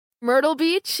Myrtle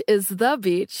Beach is the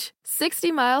beach.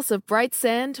 60 miles of bright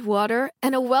sand, water,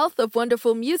 and a wealth of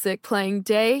wonderful music playing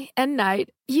day and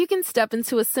night. You can step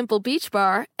into a simple beach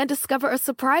bar and discover a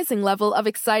surprising level of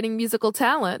exciting musical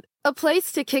talent. A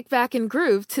place to kick back and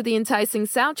groove to the enticing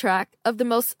soundtrack of the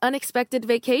most unexpected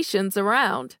vacations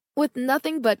around. With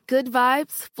nothing but good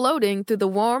vibes floating through the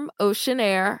warm ocean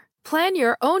air. Plan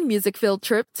your own music-filled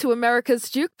trip to America's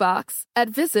Jukebox at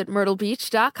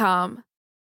visitmyrtlebeach.com.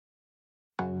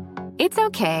 It's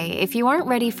okay if you aren't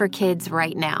ready for kids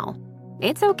right now.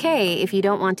 It's okay if you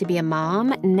don't want to be a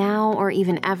mom now or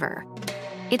even ever.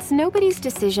 It's nobody's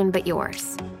decision but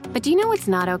yours. But do you know what's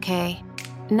not okay?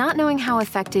 Not knowing how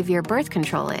effective your birth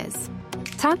control is.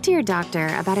 Talk to your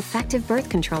doctor about effective birth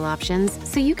control options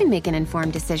so you can make an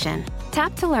informed decision.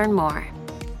 Tap to learn more.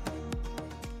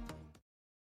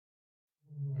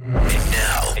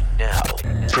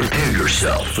 Prepare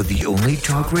yourself for the only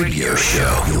talk radio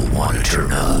show you'll want to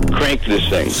turn up. Crank this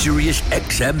thing. Sirius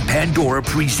XM Pandora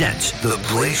presents the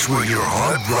place where your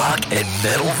hard rock and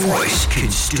metal voice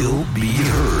can still be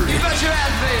heard. You bet your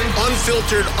ass, baby.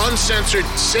 Unfiltered, uncensored,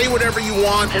 say whatever you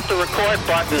want. Hit the record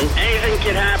button. Anything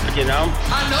can happen, you know?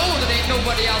 I know that ain't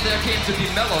nobody out there came to be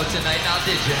mellow tonight, now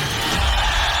did you?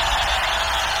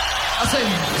 I say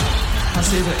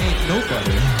there ain't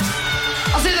nobody.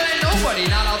 I say there ain't nobody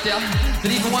not out there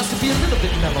that even wants to be a little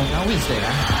bit mellow. Now is there?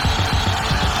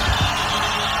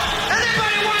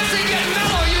 Anybody wants to get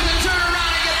mellow, you can turn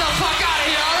around and get the fuck out of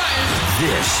here, all right?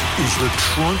 This is the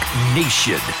Trunk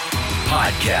Nation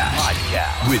podcast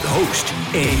with host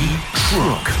Eddie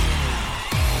Trunk.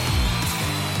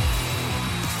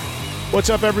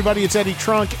 What's up, everybody? It's Eddie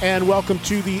Trunk, and welcome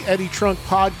to the Eddie Trunk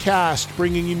podcast,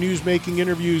 bringing you news-making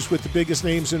interviews with the biggest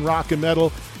names in rock and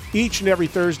metal each and every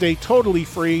Thursday, totally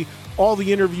free. All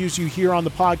the interviews you hear on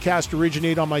the podcast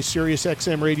originate on my Sirius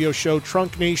XM radio show,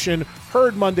 Trunk Nation,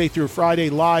 heard Monday through Friday,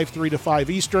 live 3 to 5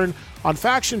 Eastern, on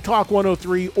Faction Talk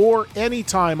 103, or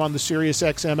anytime on the Sirius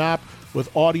XM app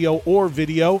with audio or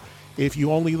video. If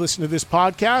you only listen to this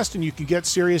podcast and you can get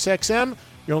Sirius XM,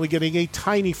 you're only getting a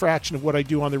tiny fraction of what I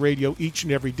do on the radio each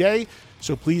and every day.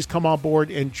 So please come on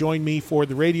board and join me for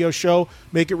the radio show.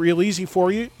 Make it real easy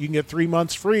for you. You can get 3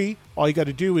 months free. All you got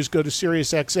to do is go to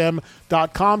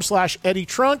SiriusXM.com/Eddie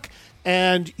Trunk,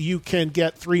 and you can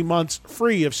get 3 months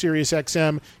free of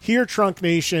SiriusXM here, Trunk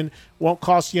Nation. Won't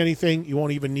cost you anything. You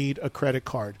won't even need a credit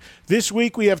card. This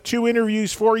week we have 2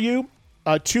 interviews for you.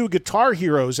 2 guitar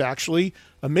heroes, actually.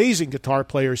 Amazing guitar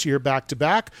players here back to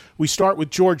back. We start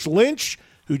with George Lynch,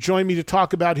 who joined me to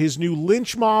talk about his new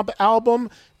Lynch Mob album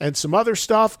and some other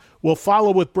stuff. We'll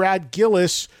follow with Brad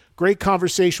Gillis. Great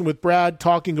conversation with Brad,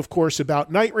 talking, of course,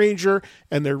 about Night Ranger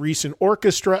and their recent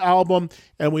Orchestra album.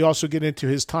 And we also get into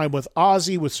his time with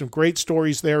Ozzy with some great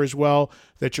stories there as well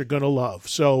that you're going to love.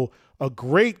 So a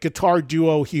great guitar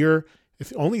duo here.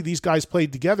 If only these guys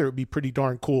played together, it would be pretty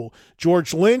darn cool.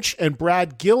 George Lynch and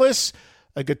Brad Gillis,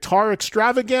 a guitar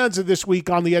extravaganza this week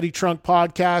on the Eddie Trunk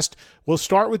podcast. We'll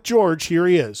start with George. Here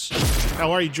he is.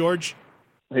 How are you, George?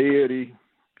 Hey, Eddie.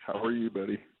 How are you,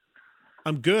 buddy?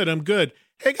 I'm good.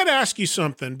 Hey, I got to ask you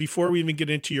something before we even get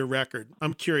into your record.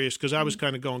 I'm curious because I was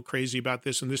kind of going crazy about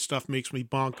this, and this stuff makes me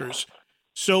bonkers.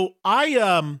 So I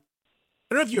don't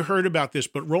know if you heard about this,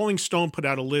 but Rolling Stone put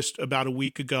out a list about a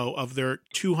week ago of their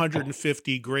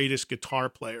 250 greatest guitar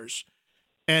players.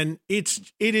 And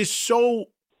it is so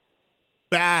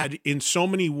bad in so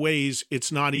many ways,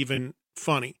 it's not even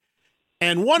funny.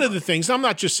 And one of the things, I'm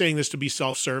not just saying this to be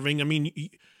self-serving. I mean,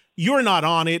 you're not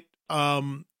on it.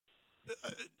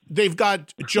 They've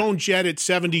got Joan Jett at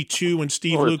 72 and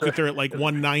Steve Lukather at like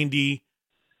 190.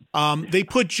 They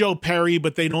put Joe Perry,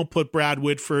 but they don't put Brad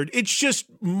Whitford. It's just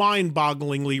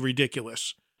mind-bogglingly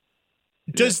ridiculous.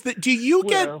 Do you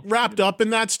get wrapped up in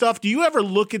that stuff? Do you ever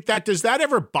look at that? Does that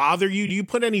ever bother you? Do you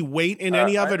put any weight in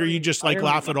any of it, or you just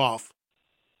laugh it off?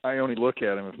 I only look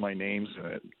at them if my name's in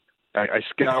it. I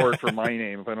scour for my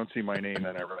name. If I don't see my name,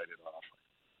 then I write it off.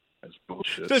 That's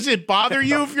bullshit. Does it bother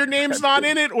you if your name's not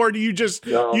in it, or do you just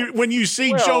when you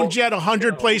see Joan Jett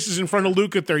 100 places in front of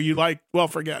Lukather, you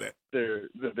forget it?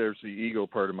 There's the ego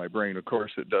part of my brain. Of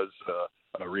course, it does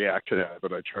react to that,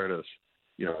 but I try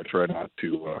not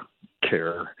to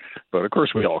care. But of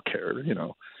course, we all care.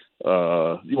 You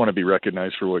want to be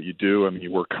recognized for what you do. I mean,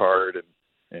 you work hard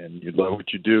and you love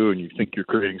what you do, and you think you're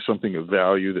creating something of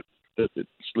value that at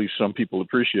least some people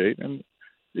appreciate. And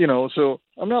so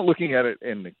I'm not looking at it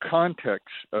in the context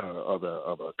of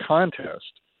a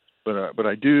contest, but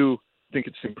I do think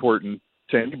it's important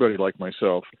to anybody like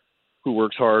myself who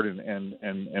works hard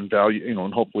and value,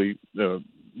 and hopefully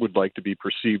would like to be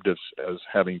perceived as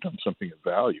having done something of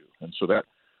value. And so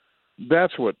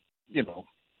that's what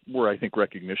where I think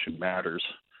recognition matters.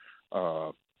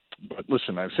 But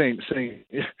listen, I'm saying,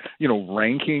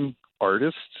 ranking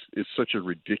artists is such a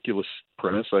ridiculous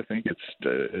premise. I think it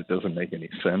doesn't make any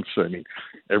sense. I mean,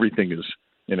 everything is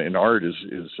in art is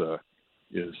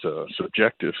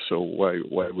subjective. So why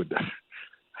would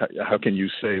how can you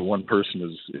say one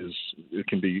person is it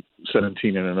can be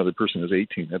 17 and another person is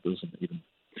 18? That doesn't even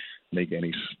make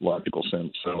any logical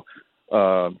sense. So,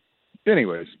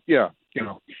 anyways, yeah,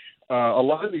 a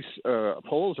lot of these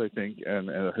polls, I think, and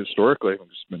historically have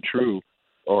just been true,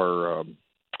 are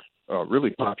really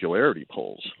popularity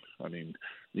polls. I mean,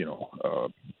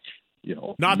 not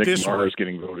Mick this Mars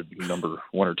getting voted number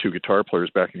 1 or 2 guitar players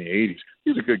back in the 80s.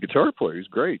 He's a good guitar player. He's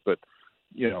great, but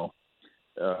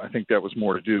I think that was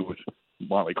more to do with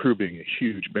Motley Crue being a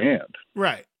huge band.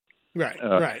 Right.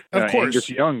 Of course. Angus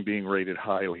Young being rated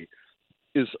highly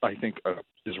is, I think,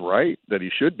 is right that he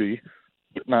should be,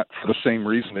 but not for the same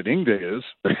reason that Yngwie is.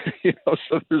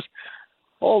 So there's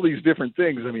all these different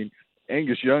things. I mean,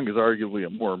 Angus Young is arguably a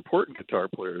more important guitar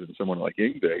player than someone like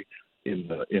Yngwie in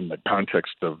the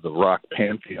context of the rock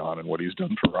pantheon and what he's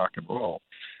done for rock and roll.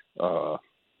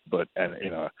 But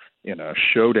in a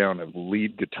showdown of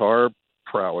lead guitar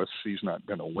prowess, he's not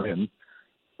going to win.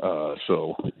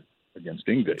 So against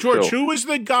Yngwie. George, who was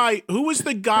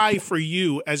the guy for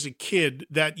you as a kid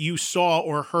that you saw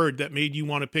or heard that made you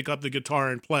want to pick up the guitar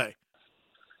and play?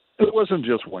 It wasn't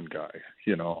just one guy,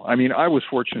 I mean, I was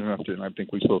fortunate enough to, and I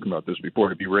think we've spoken about this before,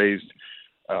 to be raised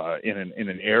in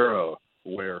an era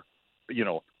where,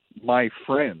 my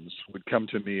friends would come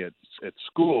to me at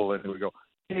school and they would go,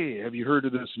 "Hey, have you heard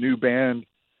of this new band?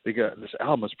 They got this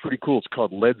album. It's pretty cool. It's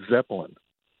called Led Zeppelin."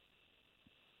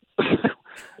 And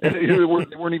they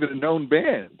weren't even a known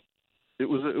band. It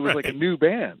was right. Like a new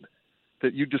band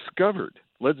that you discovered,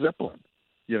 Led Zeppelin.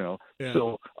 Yeah.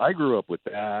 So I grew up with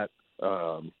that.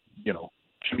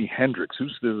 Jimi Hendrix.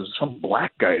 There was some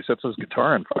black guy who sets his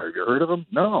guitar on fire. Have you heard of him?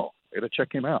 No. I got to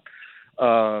check him out.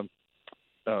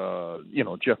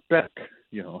 Jeff Beck.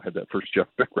 Had that first Jeff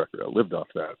Beck record. I lived off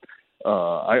that.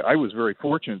 I was very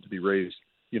fortunate to be raised,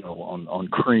 on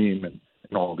Cream and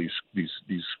all these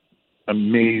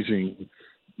amazing,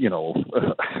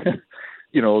 the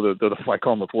I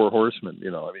call them the Four Horsemen,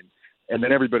 and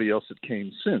then everybody else that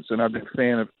came since. And I've been a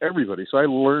fan of everybody. So I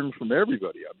learned from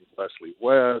everybody. I mean, Leslie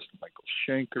West, Michael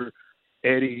Schenker,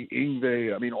 Eddie,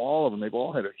 Yngwie. I mean, all of them, they've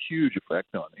all had a huge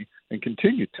effect on me and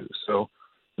continue to. So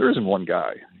there isn't one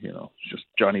guy, it's just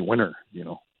Johnny Winter,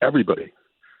 everybody,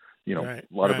 right, a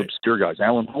lot of obscure guys,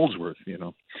 Alan Holdsworth,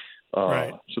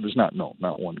 right. So there's not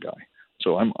one guy.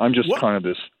 So I'm just kind of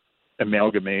this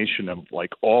amalgamation of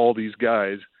like all these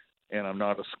guys, and I'm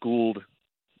not a schooled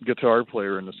guitar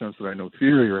player in the sense that I know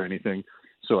theory or anything.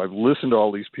 So I've listened to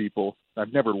all these people.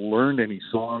 I've never learned any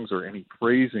songs or any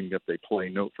phrasing that they play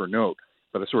note for note,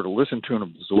 but I sort of listen to and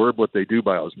absorb what they do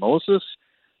by osmosis,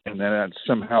 and then that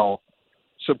somehow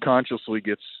subconsciously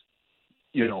gets,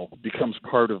 becomes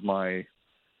part of my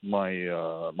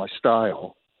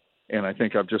style. And I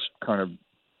think I've just kind of,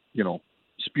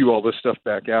 spew all this stuff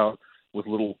back out with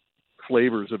little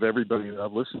flavors of everybody that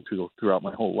I've listened to throughout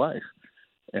my whole life,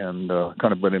 and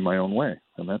kind of been in my own way.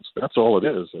 And that's all it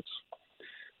is.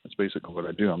 That's basically what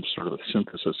I do. I'm sort of a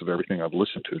synthesis of everything I've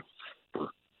listened to for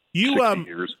 60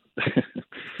 years.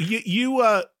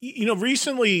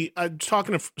 Recently I'm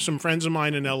talking to some friends of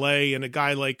mine in LA, and a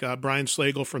guy like Brian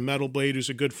Slagle from Metal Blade, who's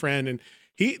a good friend. And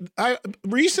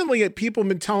recently people have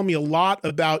been telling me a lot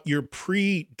about your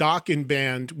pre-Dokken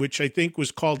band, which I think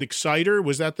was called Exciter.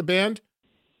 Was that the band?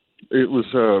 It was,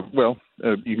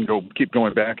 you can keep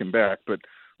going back and back, but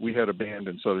we had a band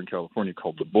in Southern California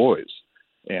called The Boys,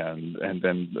 and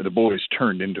then The Boys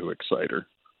turned into Exciter,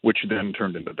 which then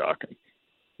turned into Dokken.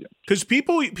 Because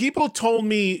people told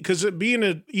me, because being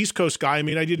an East Coast guy, I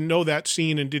mean, I didn't know that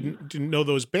scene and didn't know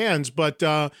those bands, but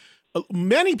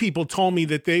many people told me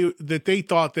that they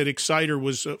thought that Exciter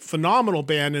was a phenomenal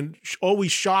band, and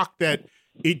always shocked that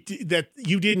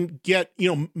you didn't get,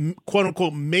 quote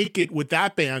unquote, make it with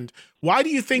that band. Why do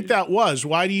you think that was?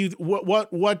 Why do you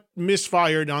what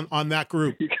misfired on that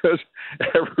group? Because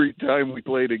every time we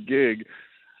played a gig,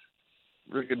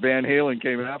 Rick and Van Halen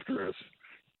came after us.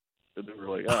 And they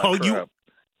were like, crap.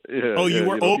 You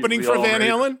were opening for Van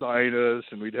Halen? Sign us,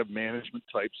 and we'd have management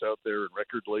types out there and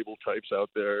record label types out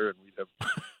there, and we'd have,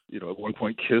 at one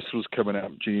point Kiss was coming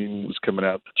out, Gene was coming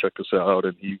out to check us out,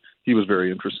 and he was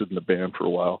very interested in the band for a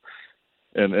while,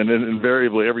 and then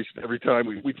invariably every time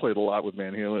we played a lot with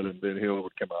Van Halen, and Van Halen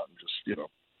would come out and just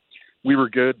we were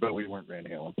good, but we weren't Van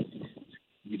Halen.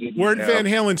 Weren't Van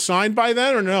Halen signed by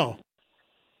then, or no?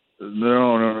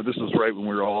 No. This was right when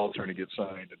we were all trying to get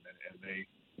signed, and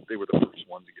they were the first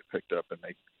ones to get picked up, and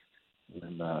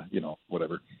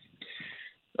whatever.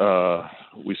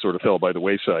 We sort of fell by the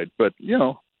wayside, but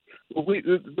our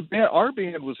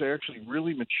band was actually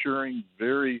really maturing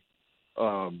very,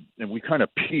 and we kind of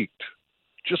peaked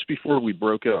just before we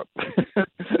broke up.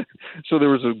 So there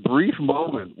was a brief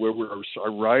moment where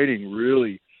our writing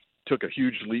really took a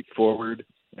huge leap forward,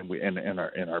 and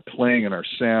our playing and our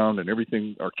sound and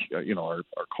everything, our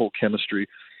whole chemistry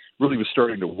really was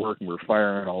starting to work, and we were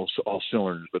firing all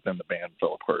cylinders. But then the band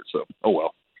fell apart. So oh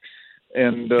well.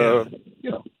 And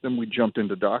then we jumped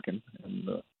into Dokken, and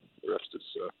the rest is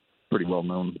pretty well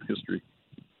known history.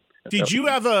 Did you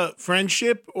have a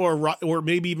friendship or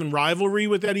maybe even rivalry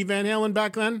with Eddie Van Halen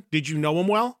back then? Did you know him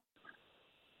well?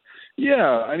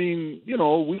 Yeah, I mean,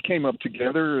 we came up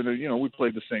together, and we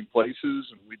played the same places,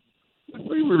 and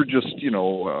we were just,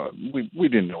 we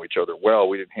didn't know each other well.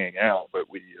 We didn't hang out, but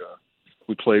we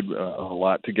played a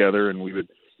lot together, and we would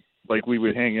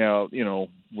hang out, when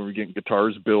we were getting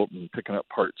guitars built and picking up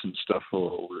parts and stuff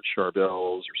over at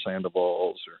Charbel's or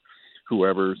Sandoval's or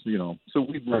whoever's, so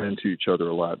we'd run into each other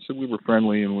a lot. So we were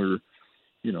friendly, and we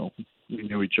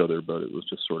knew each other, but it was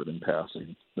just sort of in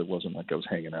passing. It wasn't like I was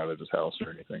hanging out at his house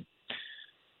or anything.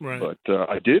 Right. But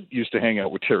I did used to hang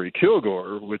out with Terry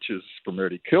Kilgore, which is from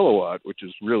Eddie Kilowatt, which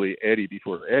is really Eddie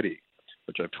before Eddie,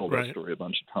 which I've told that story a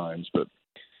bunch of times. But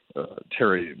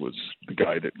Terry was the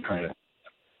guy that kind of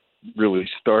really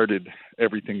started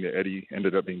everything that Eddie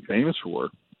ended up being famous for,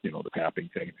 the tapping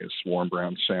thing, his Warm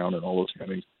Brown sound and all those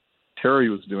kind of things. Terry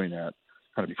was doing that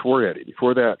kind of before Eddie.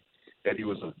 Before that, Eddie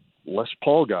was a Les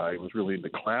Paul guy. He was really into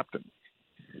Clapton.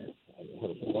 Had a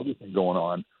whole other thing going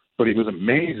on, but he was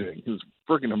amazing. He was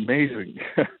freaking amazing.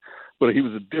 But he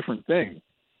was a different thing.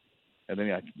 And then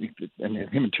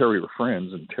him and Terry were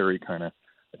friends, and Terry kind of,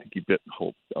 I think he bit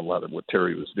a lot of what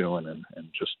Terry was doing and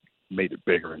just made it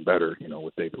bigger and better,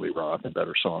 with David Lee Roth and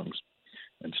better songs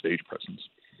and stage presence.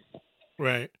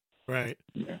 Right.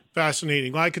 Yeah.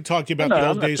 Fascinating. Well, I could talk to you about the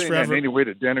old days forever. I'm not saying any way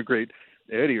to denigrate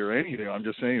Eddie or anything. I'm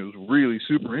just saying it was really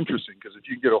super interesting, because if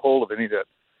you get a hold of any of that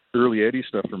early Eddie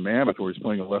stuff from Mammoth, where he's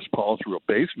playing a Les Paul through a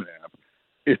basement amp,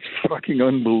 it's fucking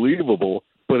unbelievable.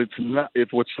 But it's not.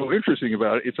 It's what's so interesting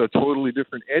about it. It's a totally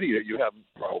different Eddie that you haven't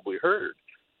probably heard,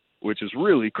 which is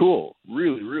really cool.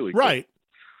 Really, really cool. Right.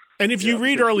 And if you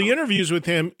read early interviews with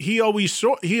him, he always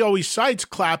cites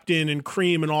Clapton and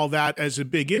Cream and all that as a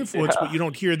big influence, but you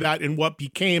don't hear that in what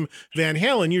became Van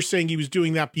Halen. You're saying he was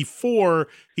doing that before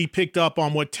he picked up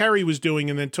on what Terry was doing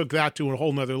and then took that to a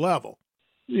whole nother level.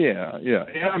 Yeah.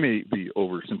 I may be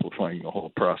oversimplifying the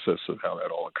whole process of how that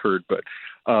all occurred, but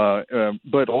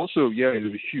also, it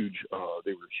was huge.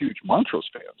 They were huge Montrose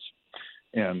fans,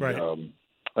 and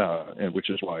which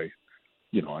is why,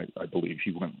 I believe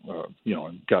he went,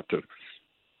 and got to,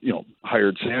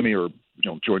 hired Sammy or,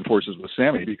 joined forces with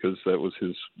Sammy, because that was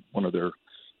one of their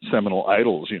seminal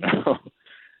idols, and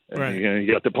he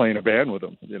got to play in a band with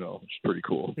him, which is pretty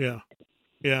cool. Yeah,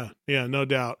 no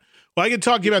doubt. Well, I could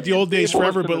talk to you about the old days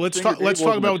forever, but let's talk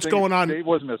about what's going on. Dave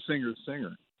wasn't a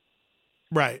singer.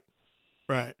 Right.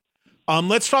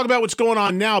 Let's talk about what's going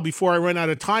on now before I run out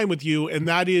of time with you, and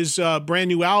that is a brand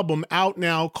new album out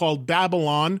now called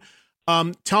Babylon.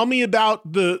 Tell me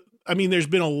about there's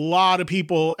been a lot of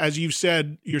people, as you've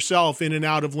said yourself, in and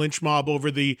out of Lynch Mob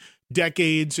over the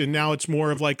decades, and now it's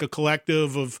more of like a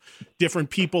collective of different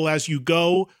people as you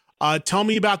go. Tell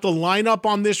me about the lineup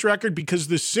on this record, because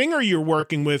the singer you're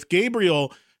working with,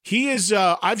 Gabriel, he is,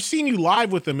 I've seen you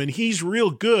live with him, and he's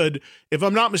real good. If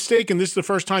I'm not mistaken, this is the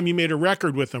first time you made a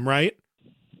record with him, right?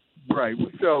 Right.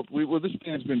 This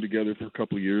band's been together for a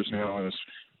couple of years now, and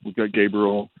we've got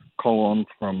Gabriel Colon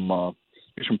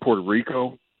he's from Puerto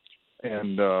Rico,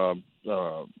 and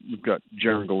we've got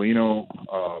Jaron Galino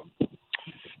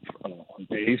on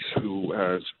bass, who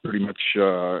has pretty much, as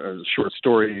a short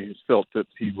story, he felt that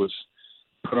he was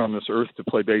put on this earth to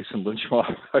play bass in Lynch Mob.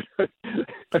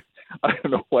 I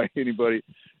don't know why anybody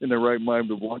in their right mind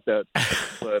would want that,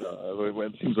 but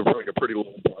it seems like a pretty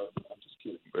little bar. I'm just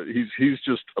kidding, but he's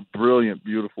just a brilliant,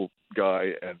 beautiful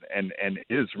guy, and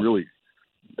is really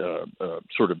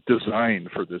sort of designed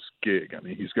for this gig. I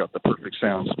mean, he's got the perfect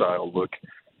sound, style, look,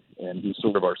 and he's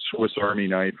sort of our Swiss Army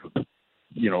knife.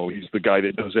 He's the guy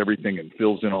that does everything and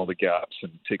fills in all the gaps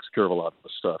and takes care of a lot of the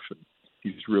stuff. And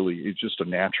he's just a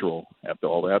natural at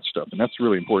all that stuff. And that's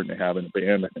really important to have in a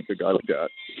band, I think, a guy like that.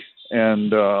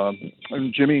 And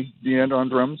Jimmy DeAnd on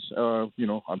drums,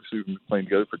 obviously we've been playing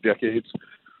together for decades.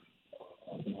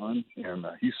 And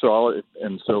he's solid.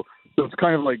 And so it's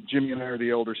kind of like Jimmy and I are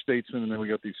the elder statesmen, and then we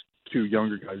got these two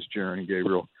younger guys, Jaron and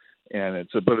Gabriel. And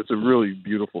it's a really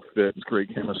beautiful fit. It's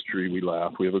great chemistry. We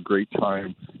laugh. We have a great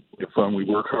time. We have fun. We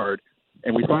work hard.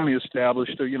 And we finally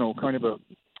established kind of a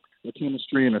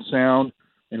chemistry and a sound,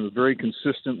 and it was very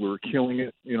consistent. We were killing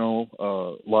it,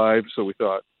 live. So we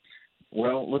thought,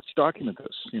 well, let's document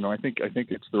this. I think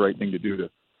it's the right thing to do to,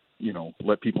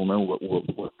 let people know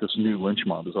what this new Lynch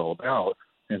Mob is all about,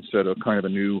 instead of kind of a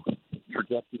new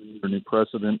trajectory or new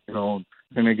precedent, and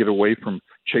they get away from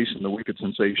chasing the wicked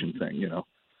sensation thing,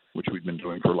 which we've been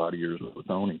doing for a lot of years with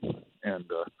Oni, and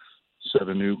set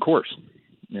a new course.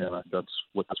 Yeah, that's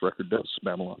what this record does,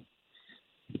 Babylon.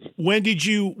 When did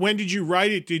you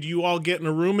write it? Did you all get in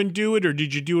a room and do it, or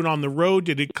did you do it on the road?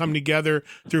 Did it come together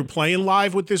through playing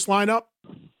live with this lineup?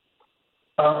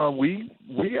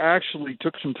 We actually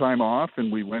took some time off,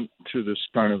 and we went to this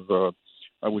kind of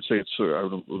I would say I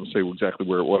don't say exactly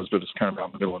where it was, but it's kind of out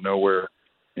in the middle of nowhere,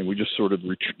 and we just sort of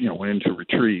went into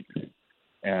retreat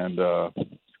and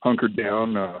hunkered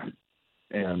down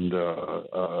and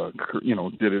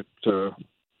did it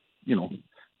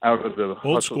out of the old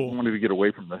hustle. school. We wanted to get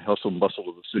away from the hustle and bustle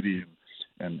of the city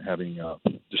and having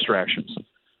distractions,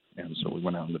 and so we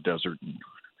went out in the desert.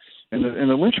 And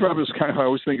the Lynch Mob is kind of, I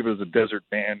always think of it as a desert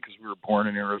band, because we were born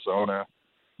in Arizona,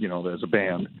 as a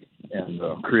band, and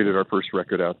created our first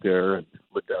record out there and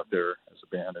lived out there as a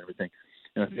band and everything.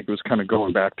 And I think it was kind of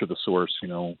going back to the source,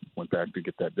 went back to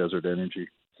get that desert energy.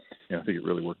 And I think it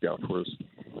really worked out for us.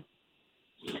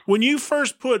 When you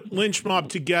first put Lynch Mob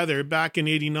together back in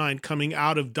 '89, coming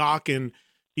out of Dokken,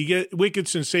 you get Wicked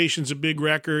Sensations, a big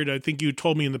record. I think you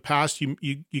told me in the past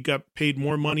you got paid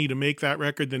more money to make that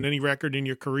record than any record in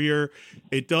your career.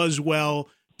 It does well.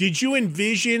 Did you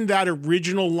envision that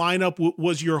original lineup?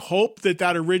 Was your hope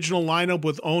that original lineup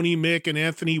with Oni, Mick, and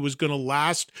Anthony was going to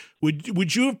last?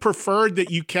 Would you have preferred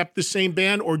that you kept the same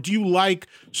band, or do you like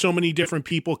so many different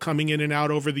people coming in and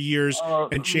out over the years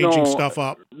and changing stuff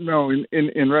up? No,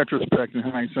 in retrospect, in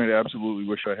hindsight, I absolutely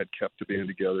wish I had kept the band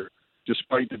together,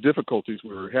 despite the difficulties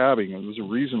we were having. And there's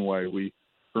a reason why we,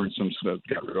 for instance,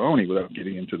 got rid of Oni without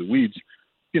getting into the weeds.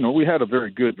 We had a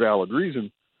very good, valid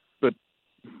reason, but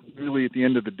really, at the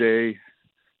end of the day,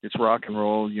 it's rock and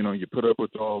roll. You put up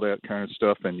with all that kind of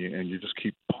stuff, and you just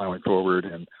keep plowing forward.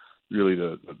 And really,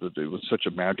 it was such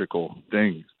a magical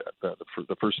thing that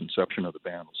the first inception of the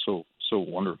band was so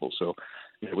wonderful. So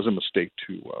it was a mistake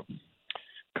to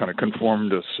kind of conform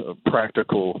this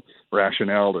practical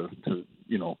rationale to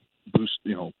boost,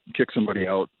 kick somebody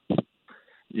out.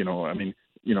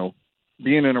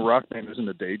 Being in a rock band isn't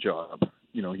a day job.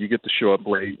 You get to show up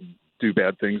late and do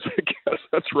bad things. I guess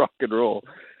that's rock and roll.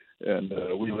 And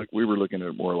we were looking at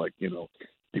it more like,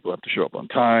 people have to show up on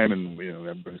time, and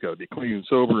everybody's got to be clean and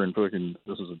sober, and fucking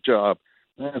this is a job.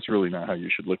 That's really not how you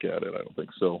should look at it, I don't think.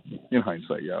 So in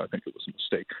hindsight, yeah, I think it was a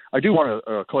mistake. I do want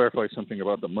to clarify something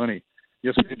about the money.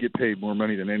 Yes, we did get paid more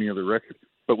money than any other record,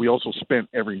 but we also spent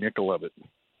every nickel of it.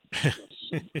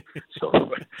 So,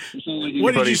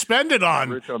 what did you spend it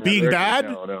on? Being bad?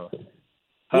 No.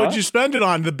 Huh? What did you spend it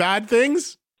on? The bad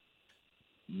things?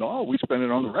 No, we spent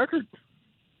it on the record.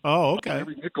 Oh, okay.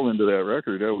 Every nickel into that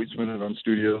record. We spent it on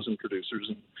studios and producers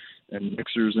and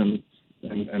mixers and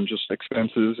just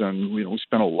expenses. And we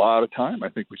spent a lot of time. I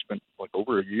think we spent like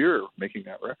over a year making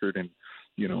that record, and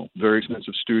very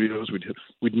expensive studios.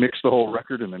 We'd mix the whole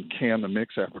record and then can the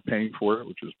mix after paying for it,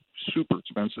 which was super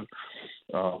expensive.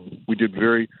 We did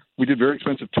very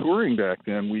expensive touring back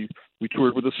then. We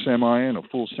toured with a semi and a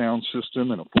full sound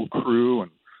system and a full crew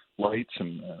and lights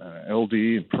and LD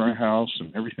and front house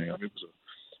and everything. I mean,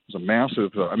 it was a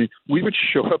massive. We would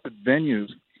show up at venues,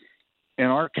 and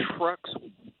our trucks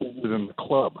were in the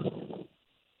club.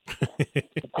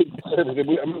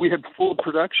 We had full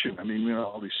production.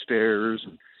 All these stairs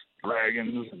and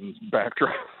dragons and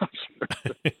backdrops.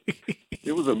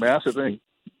 It was a massive thing.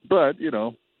 But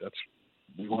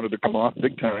we wanted to come off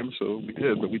big time, so we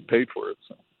did. But we paid for it.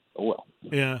 So oh well.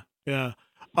 Yeah.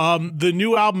 The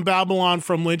new album Babylon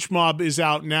from Lynch Mob is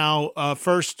out now.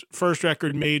 First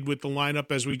record made with the lineup,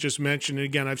 as we just mentioned. And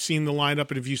again, I've seen the lineup,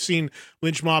 and if you've seen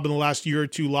Lynch Mob in the last year or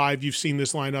two live, you've seen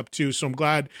this lineup too. So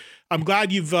I'm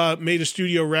glad you've made a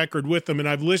studio record with them, and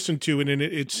I've listened to it, and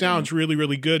it sounds really,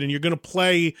 really good. And you're going to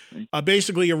play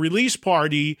basically a release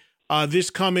party this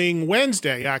coming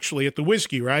Wednesday, actually, at the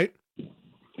Whiskey, right?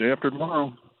 Day after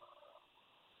tomorrow.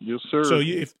 Yes, sir. So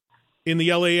if in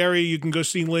the LA area, you can go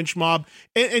see Lynch Mob.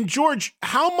 And George,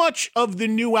 how much of the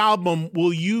new album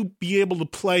will you be able to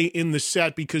play in the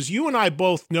set? Because you and I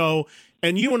both know,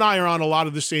 and you and I are on a lot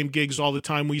of the same gigs all the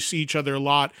time. We see each other a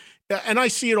lot, and I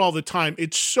see it all the time.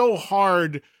 It's so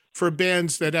hard for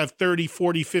bands that have 30,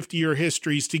 40, 50-year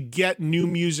histories to get new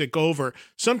music over.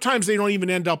 Sometimes they don't even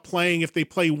end up playing. If they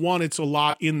play one, it's a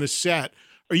lot in the set.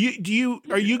 Are you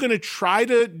going to try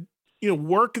to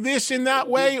work this in that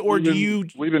way, or do you?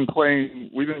 We've been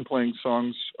playing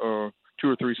songs, 2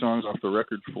 or 3 songs off the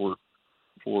record for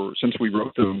since we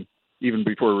wrote them, even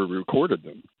before we recorded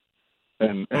them,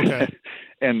 and okay.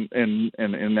 and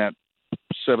in that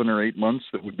 7 or 8 months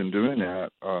that we've been doing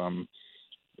that,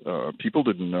 people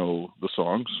didn't know the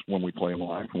songs when we play them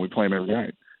live, and we play them every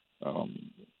night,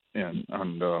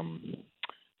 and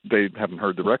they haven't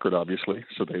heard the record, obviously,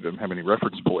 so they didn't have any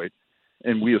reference point.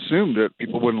 And we assumed that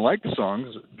people wouldn't like the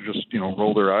songs, just,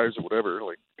 roll their eyes or whatever,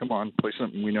 like, come on, play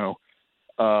something we know.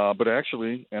 But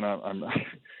actually, and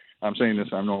I'm saying this,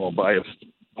 I'm not a biased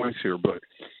voice here, but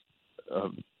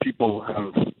people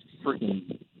have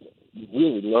freaking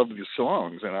really loved these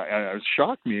songs. And it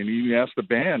shocked me. And you asked the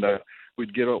band,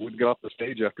 we'd get off the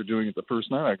stage after doing it the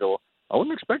first night. I go, I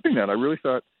wasn't expecting that. I really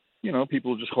thought,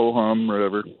 people just ho-hum or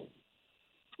whatever,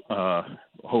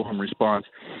 ho-hum response.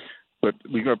 But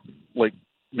we got like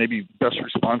maybe best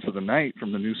response of the night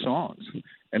from the new songs,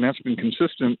 and that's been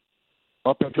consistent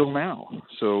up until now.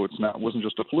 So wasn't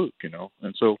just a fluke,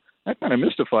 And so that kind of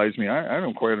mystifies me. I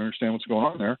don't quite understand what's going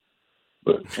on there.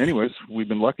 But anyways, we've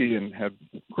been lucky and had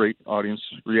great audience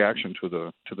reaction to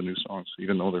the new songs,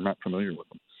 even though they're not familiar with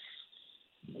them.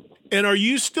 And are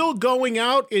you still going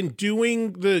out and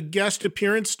doing the guest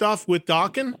appearance stuff with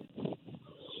Dokken?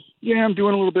 Yeah, I'm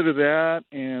doing a little bit of that,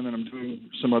 and then I'm doing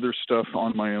some other stuff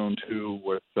on my own, too,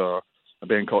 with a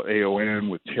band called AON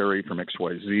with Terry from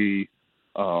XYZ.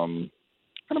 Kind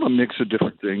of a mix of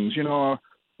different things.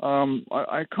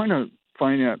 I kind of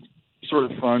find that sort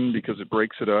of fun because it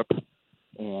breaks it up,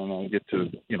 and I get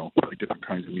to, play different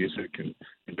kinds of music and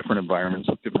in different environments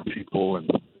with different people, and,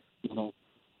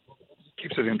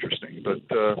 keeps it interesting. But,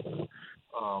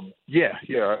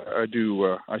 I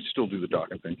do. I still do the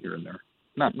Dokken thing here and there.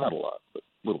 Not a lot, but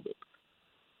a little bit.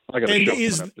 I got a show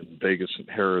coming up in Vegas at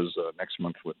Harrah's next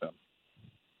month with them.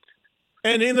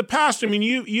 And in the past, I mean,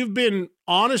 you've been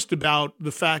honest about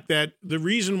the fact that the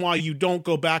reason why you don't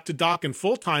go back to Dokken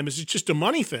full time is it's just a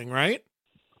money thing, right?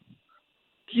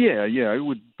 Yeah, it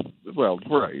would. Well,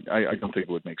 right. I don't think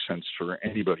it would make sense for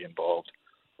anybody involved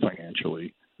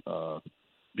financially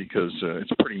because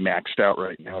it's pretty maxed out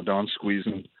right now. Don's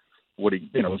squeezing what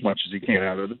he, as much as he can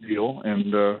out of the deal,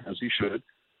 and as he should.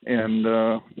 And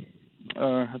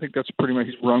I think that's pretty much,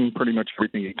 he's wrung pretty much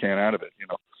everything he can out of it,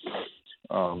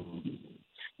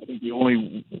 I think the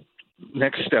only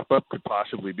next step up could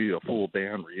possibly be a full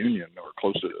band reunion, or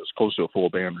as close to a full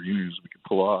band reunion as we could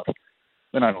pull off.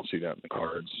 And I don't see that in the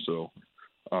cards. So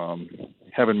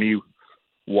having me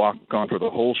walk on for the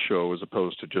whole show as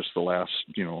opposed to just the last,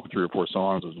 3 or 4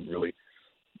 songs doesn't really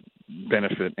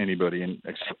benefit anybody,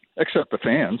 except the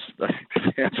fans. The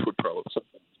fans would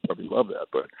probably love that,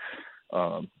 but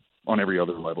on every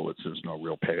other level, there's no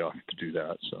real payoff to do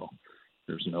that. So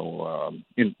there's no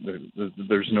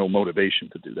there's no motivation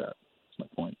to do that. That's my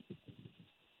point.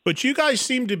 But you guys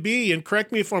seem to be, and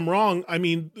correct me if I'm wrong, I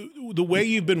mean, the way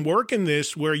you've been working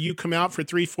this, where you come out for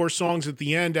 3, 4 songs at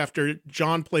the end after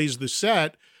John plays the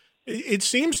set, it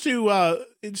seems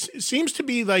to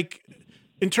be like,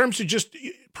 in terms of just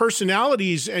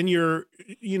personalities and your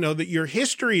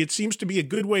history, it seems to be a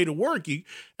good way to work.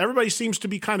 Everybody seems to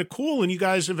be kind of cool, and you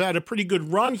guys have had a pretty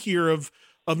good run here of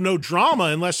no drama,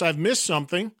 unless I've missed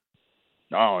something.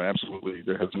 No, absolutely.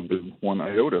 There hasn't been one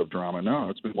iota of drama. No,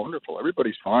 it's been wonderful.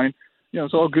 Everybody's fine.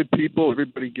 It's all good people.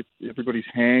 Everybody's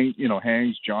hangs.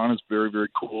 John is very, very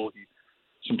cool.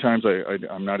 Sometimes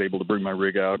I'm not able to bring my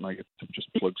rig out, and I get to just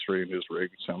plug straight into his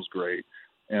rig. It sounds great.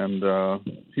 And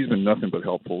he's been nothing but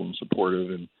helpful and supportive,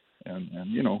 and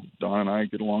Don and I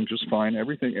get along just fine.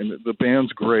 Everything, and the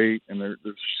band's great, and they're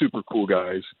super cool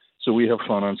guys. So we have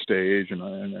fun on stage and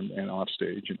off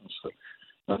stage, So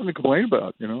nothing to complain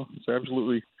about. It's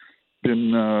absolutely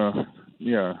been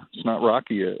it's not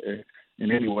rocky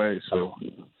in any way. So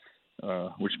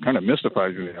which kind of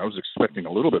mystifies me. I was expecting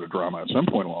a little bit of drama at some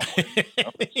point along the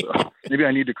way. So maybe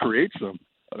I need to create some.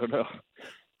 I don't know.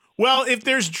 Well, if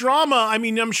there's drama, I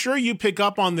mean, I'm sure you pick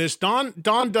up on this. Don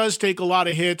does take a lot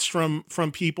of hits from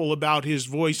people about his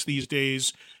voice these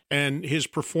days and his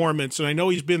performance. And I know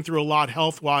he's been through a lot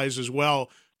health-wise as well.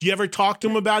 Do you ever talk to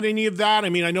him about any of that? I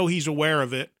mean, I know he's aware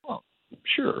of it. Well,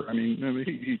 sure. I mean,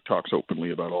 he talks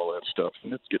openly about all that stuff,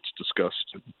 and it gets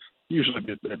discussed. And usually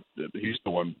he's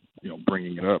the one,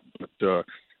 bringing it up. But,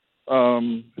 I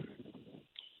mean,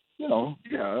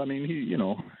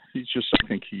 he's just, I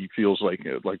think he feels like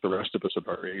the rest of us at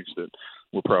our age, that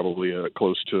we're probably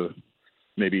close to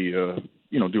maybe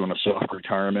doing a soft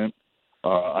retirement.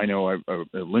 I know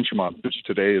Lynch Mob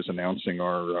today is announcing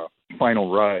our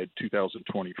final ride,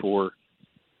 2024.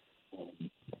 We're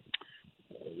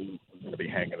going to be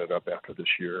hanging it up after this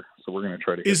year, so we're going to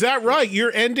try to. Is that right?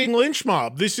 You're ending Lynch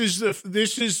Mob. This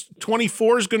is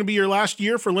 24 is going to be your last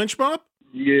year for Lynch Mob.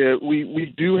 Yeah,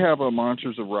 we do have a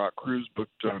Monsters of Rock cruise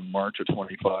booked on March of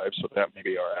 25, so that may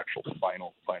be our actual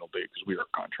final date because we are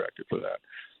contracted for that.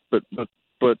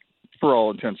 But for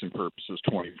all intents and purposes,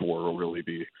 24 will really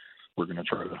be. We're going to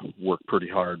try to work pretty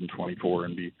hard in 24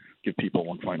 and give people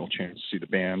one final chance to see the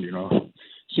band.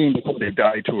 Seeing before they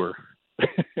die tour.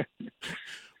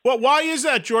 Well, why is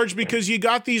that, George? Because you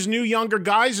got these new younger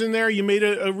guys in there. You made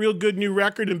a real good new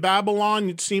record in Babylon.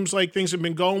 It seems like things have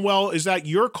been going well. Is that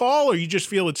your call, or you just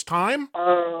feel it's time?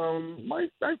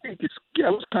 I think it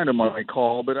was kind of my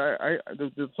call, but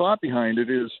the thought behind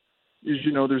it is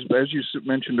there's, as you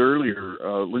mentioned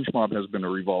earlier, Lynch Mob has been a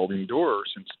revolving door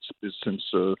since its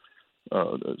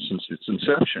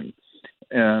inception,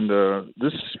 and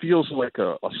this feels like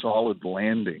a solid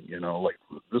landing. Like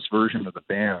this version of the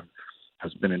band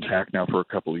has been intact now for a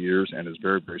couple of years and is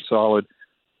very, very solid,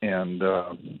 and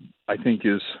I think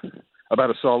is about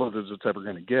as solid as it's ever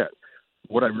going to get.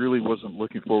 What I really wasn't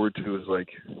looking forward to is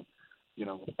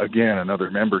again, another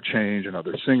member change,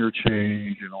 another singer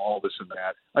change, all this and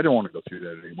that. I don't want to go through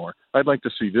that anymore. I'd like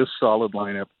to see this solid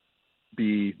lineup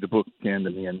be the bookend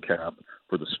and the end cap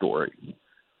for the story.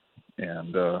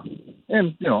 And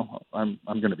I'm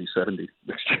going to be 70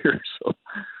 next year, so.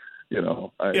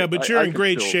 But you're in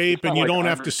great shape, and you don't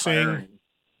have to sing.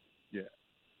 Yeah,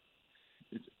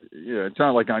 it's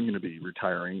not like I'm going to be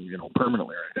retiring,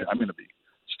 permanently. I'm going to be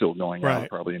still going out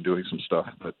probably and doing some stuff,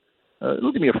 but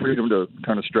it'll give me a freedom to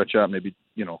kind of stretch out, maybe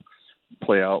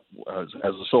play out as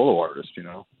a solo artist,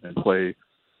 and play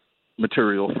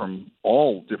material from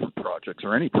all different projects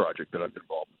or any project that I've been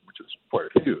involved in, which is quite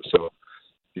a few. So,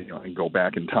 I can go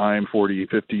back in time 40,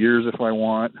 50 years if I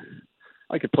want.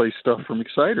 I could play stuff from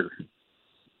Exciter.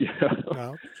 Yeah,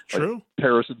 well, true. Like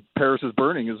Paris is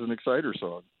Burning is an Exciter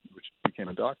song, which became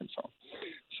a Dawkins song.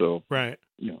 So,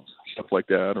 stuff like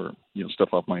that, or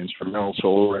stuff off my instrumental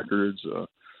solo records,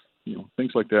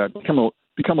 things like that.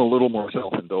 Become a little more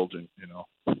self-indulgent.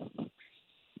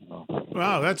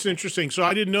 Wow, that's interesting. So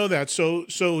I didn't know that. So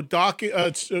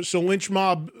Lynch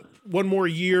Mob, one more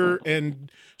year, and.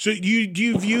 So do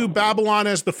you view Babylon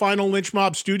as the final Lynch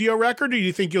Mob studio record, or do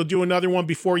you think you'll do another one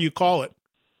before you call it?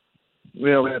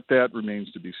 Well, that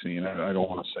remains to be seen. I don't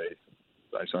want to say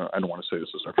this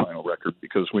is our final record,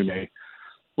 because we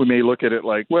may look at it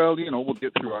like, well, we'll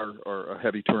get through our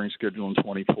heavy touring schedule in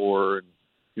 24, and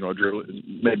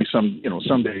maybe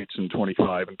some dates in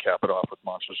 25, and cap it off with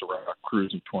Monsters of Rock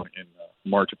cruise in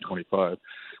March of 25.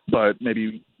 But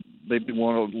maybe we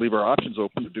want to leave our options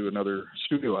open to do another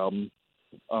studio album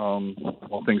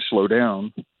while things slow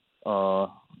down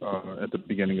at the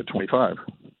beginning of 25,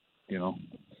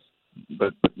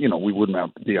 but we wouldn't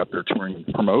have to be out there touring and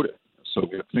promote it, so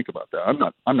we have to think about that.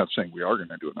 I'm not saying we are going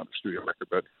to do another studio record,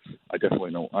 but I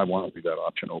definitely know I want to leave that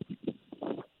option open.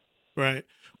 Right.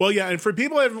 Well, yeah, and for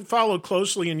people that haven't followed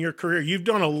closely in your career, you've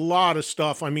done a lot of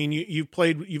stuff. I mean, you've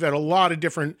had a lot of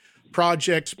different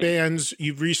projects, bands.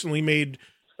 You've recently made,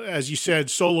 as you said,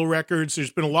 solo records.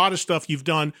 There's been a lot of stuff you've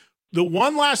done. The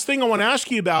one last thing I want to ask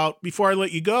you about before I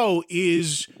let you go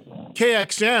is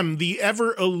KXM, the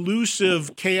ever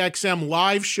elusive KXM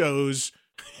live shows.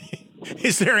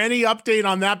 Is there any update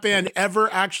on that band ever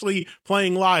actually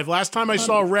playing live? Last time I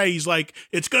saw Ray, he's like,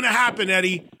 it's going to happen,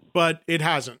 Eddie, but it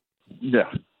hasn't. Yeah.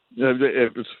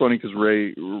 It's funny because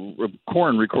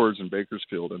Korn records in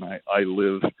Bakersfield, and I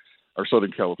live, our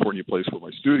Southern California place where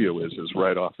my studio is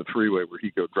right off the freeway where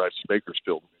he drives to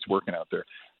Bakersfield when he's working out there.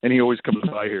 And he always comes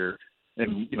by here,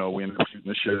 and, we end up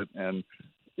shooting the shit, and,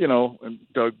 and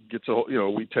Doug gets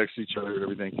we text each other and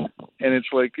everything. And it's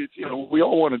like, we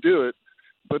all want to do it,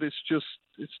 but it's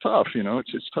tough,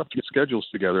 it's tough to get schedules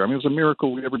together. I mean, it was a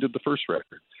miracle we ever did the first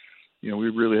record. We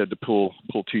really had to pull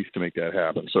teeth to make that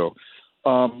happen. So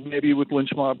maybe with Lynch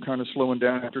Mob kind of slowing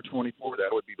down after 24, that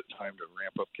would be the time to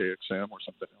ramp up KXM or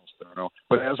something else. I don't know.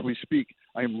 But as we speak,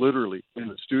 I'm literally in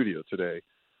the studio today,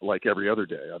 like every other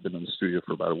day. I've been in the studio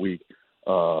for about a week,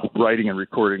 writing and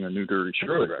recording a new Dirty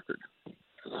Shirley record.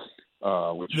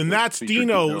 And that's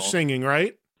Dino singing,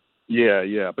 right?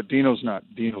 Yeah. But Dino's not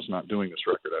doing this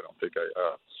record. I don't think.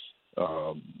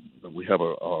 We have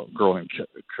a girl named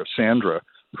Cassandra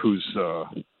who's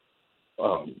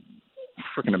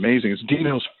freaking amazing. It's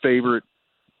Dino's favorite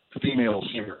female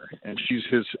singer, and she's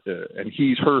his, and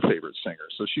he's her favorite singer.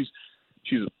 So she's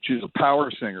a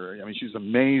power singer. I mean, she's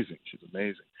amazing.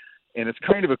 And it's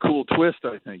kind of a cool twist,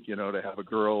 I think, to have a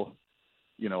girl,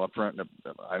 up front.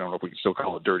 I don't know if we can still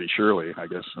call it Dirty Shirley, I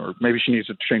guess, or maybe she needs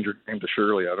to change her name to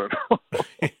Shirley. I don't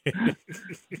know.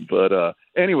 But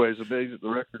anyways, the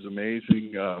record's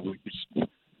amazing.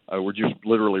 We just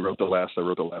literally I wrote the last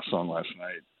song last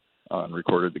night and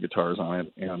recorded the guitars on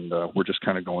it. And we're just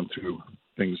kind of going through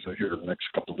things here the next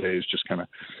couple of days, just kind of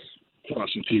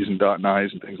crossing T's and dotting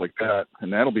I's and things like that.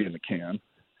 And that'll be in the can.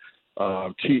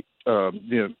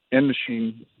 End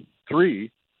Machine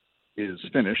 3 is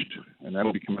finished, and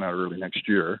that'll be coming out early next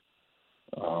year.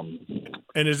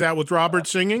 And is that with Robert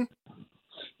singing?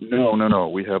 No.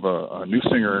 We have a new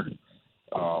singer,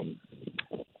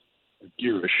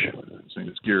 Gillis. His name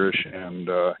is Gillis, and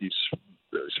he's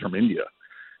from India.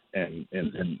 And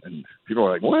people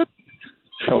are like, what?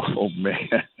 Oh man,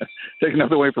 taking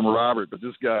nothing away from Robert, but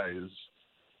this guy is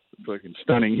fucking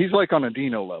stunning. He's like on a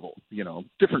Dino level,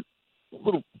 different, a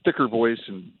little thicker voice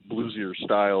and bluesier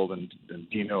style than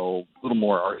Dino, a little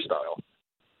more art style.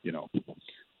 Dino's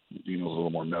a little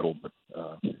more metal, but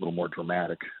a little more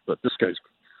dramatic. But this guy's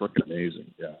fucking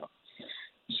amazing. Yeah.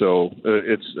 So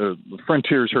it's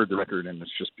Frontiers heard the record and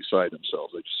it's just beside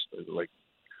themselves. They just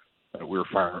we were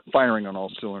firing on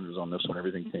all cylinders on this one.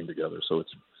 Everything came together. So it's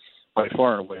by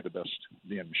far and away the best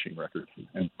The End Machine record,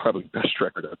 and probably the best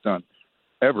record I've done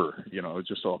ever. It's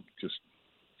just all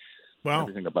wow.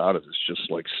 Everything about it is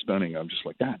just like stunning. I'm just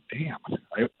like, God damn,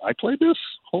 I played this?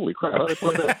 Holy crap, I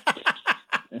played that.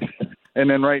 And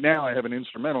then right now I have an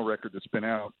instrumental record that's been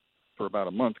out for about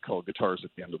a month called Guitars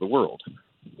at the End of the World.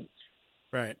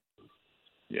 Right.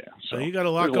 Yeah. So you got a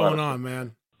lot going on,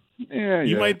 man. Yeah.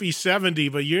 You might be 70,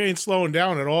 but you ain't slowing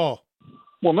down at all.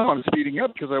 Well, no, I'm speeding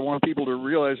up because I want people to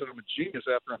realize that I'm a genius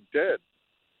after I'm dead.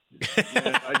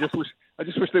 And I just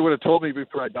wish they would have told me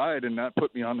before I died and not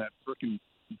put me on that freaking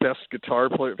best guitar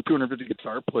player, 250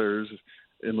 guitar players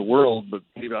in the world, but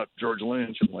leave out George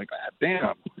Lynch. I'm like,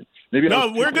 damn.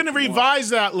 No, we're going to revise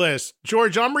that list.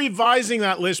 George, I'm revising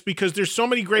that list because there's so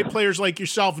many great players like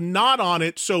yourself not on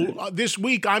it. So this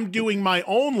week I'm doing my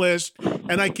own list,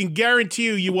 and I can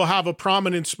guarantee you will have a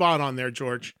prominent spot on there,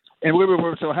 George. And wait,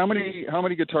 so how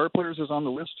many guitar players is on the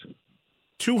list?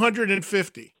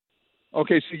 250.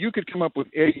 Okay, so you could come up with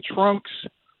Eddie Trunk's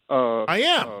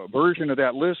version of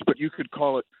that list, but you could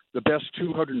call it the best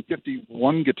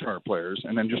 251 guitar players,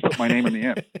 and then just put my name in the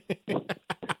end.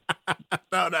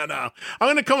 No. I'm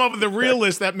going to come up with a real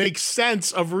list that makes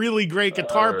sense of really great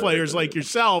guitar players like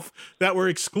yourself that were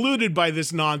excluded by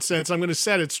this nonsense. I'm going to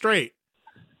set it straight.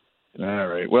 All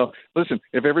right. Well, listen,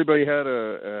 if everybody had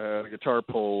a guitar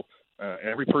poll,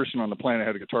 every person on the planet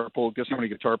had a guitar poll, guess how many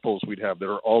guitar polls we'd have that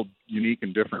are all unique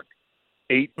and different?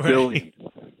 8 billion.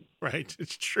 Right.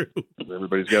 It's true.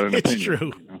 Everybody's got an opinion. It's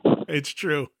true. It's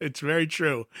true. It's very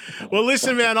true. Well,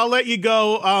 listen, man, I'll let you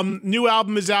go. New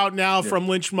album is out now from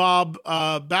Lynch Mob,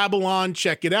 Babylon.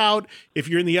 Check it out. If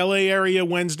you're in the LA area,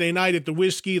 Wednesday night at the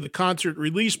Whiskey, the concert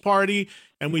release party.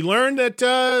 And we learned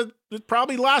that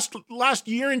probably last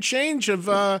year and change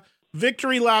of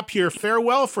victory lap here.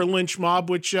 Farewell for Lynch Mob,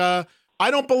 which I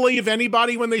don't believe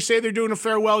anybody when they say they're doing a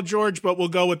farewell, George, but we'll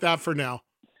go with that for now.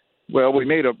 Well,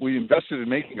 we invested in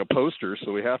making a poster,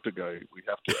 so we have to go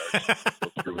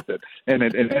through with it. And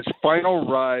it's Final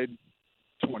Ride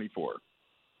 24.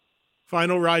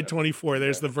 Final Ride 24.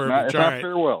 There's the verbiage. It's not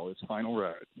farewell. It's Final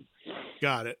Ride.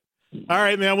 Got it. All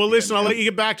right, man. Well, listen, I'll let you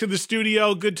get back to the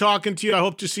studio. Good talking to you. I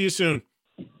hope to see you soon.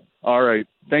 All right.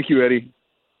 Thank you, Eddie.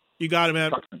 You got it,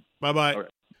 man. Bye-bye. Right.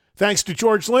 Thanks to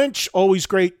George Lynch. Always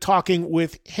great talking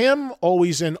with him.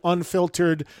 Always an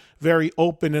unfiltered, very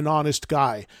open and honest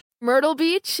guy. Myrtle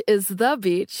Beach is the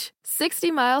beach. 60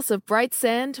 miles of bright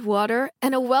sand, water,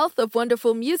 and a wealth of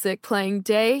wonderful music playing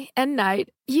day and night.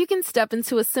 You can step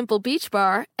into a simple beach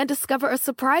bar and discover a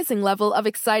surprising level of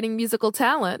exciting musical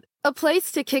talent. A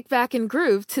place to kick back and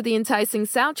groove to the enticing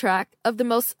soundtrack of the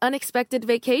most unexpected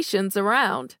vacations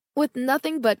around. With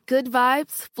nothing but good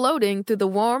vibes floating through the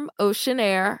warm ocean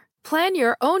air. Plan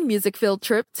your own music-filled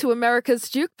trip to America's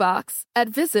Jukebox at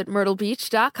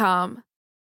visitmyrtlebeach.com.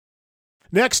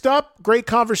 Next up, great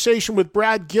conversation with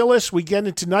Brad Gillis. We get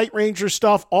into Night Ranger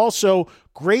stuff. Also,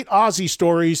 great Aussie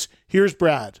stories. Here's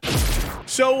Brad.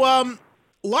 So,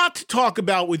 lot to talk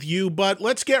about with you, but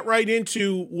let's get right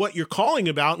into what you're calling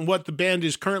about and what the band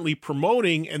is currently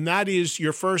promoting, and that is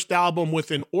your first album with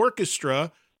an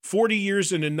orchestra, 40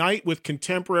 Years in a Night with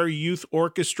Contemporary Youth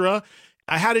Orchestra.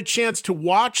 I had a chance to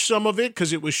watch some of it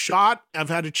because it was shot. I've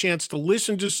had a chance to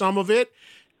listen to some of it.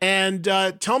 And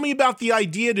tell me about the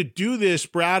idea to do this,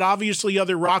 Brad. Obviously,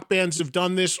 other rock bands have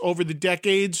done this over the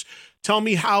decades. Tell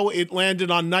me how it landed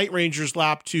on Night Ranger's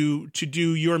lap to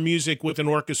do your music with an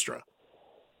orchestra.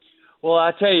 Well,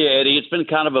 I tell you, Eddie, it's been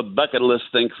kind of a bucket list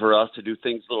thing for us to do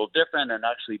things a little different and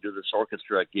actually do this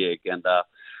orchestra gig. And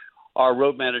our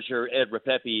road manager, Ed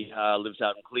Rapepi, lives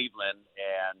out in Cleveland.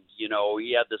 And, you know,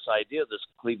 he had this idea of this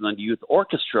Cleveland Youth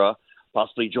Orchestra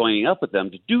possibly joining up with them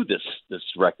to do this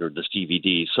record, this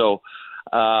DVD. So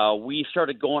we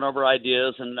started going over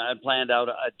ideas, and I planned out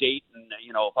a date and,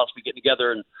 you know, possibly getting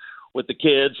together and with the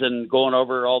kids and going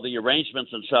over all the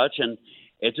arrangements and such. And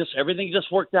everything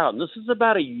just worked out. And this is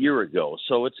about a year ago.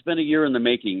 So it's been a year in the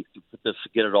making to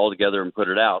get it all together and put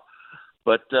it out.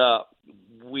 But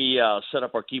we set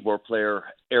up our keyboard player,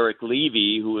 Eric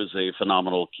Levy, who is a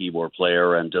phenomenal keyboard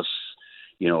player and just,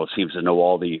 you know, seems to know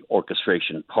all the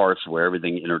orchestration parts where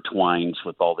everything intertwines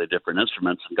with all the different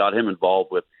instruments, and got him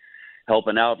involved with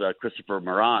helping out Christopher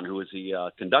Moran, who is the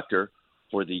conductor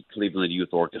for the Cleveland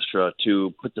Youth Orchestra,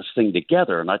 to put this thing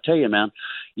together. And I tell you, man,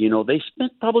 you know, they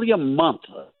spent probably a month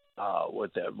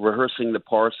with rehearsing the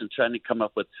parts and trying to come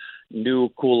up with new,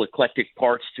 cool, eclectic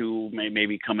parts to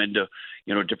maybe come into,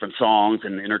 you know, different songs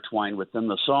and intertwine within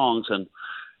the songs.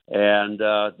 And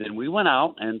then we went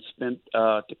out and spent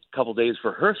a couple days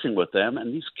rehearsing with them.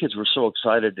 And these kids were so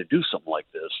excited to do something like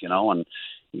this, you know, and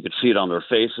you could see it on their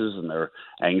faces and their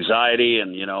anxiety,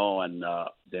 and, you know, and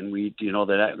then we, you know,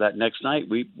 that next night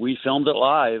we filmed it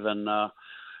live, and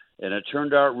it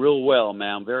turned out real well,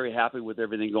 man. I'm very happy with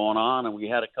everything going on, and we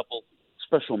had a couple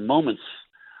special moments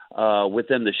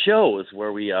within the shows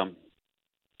where we,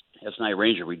 as Night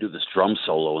Ranger, we do this drum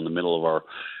solo in the middle of our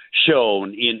show,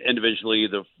 and individually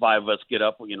the five of us get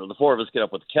up, you know, the four of us get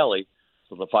up with Kelly,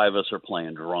 so the five of us are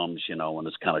playing drums, you know, and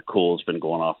it's kind of cool. It's been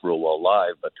going off real well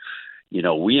live, but you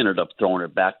know, we ended up throwing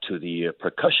it back to the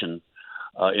percussion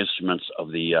instruments of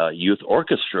the youth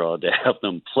orchestra to have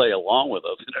them play along with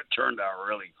us, and it turned out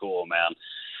really cool, man.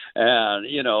 And,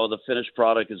 you know, the finished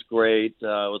product is great. It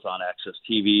was on Access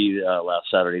TV last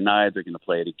Saturday night. They're going to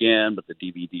play it again, but the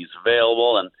DVD is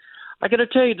available. And I got to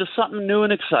tell you, there's something new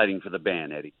and exciting for the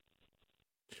band, Eddie.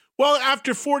 Well,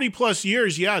 after 40-plus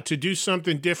years, yeah, to do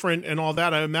something different and all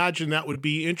that, I imagine that would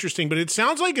be interesting. But it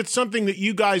sounds like it's something that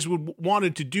you guys would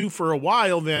wanted to do for a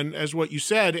while then, as what you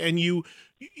said. And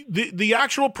the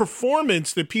actual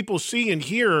performance that people see and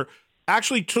hear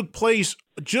actually took place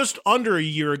just under a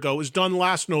year ago. It was done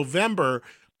last November.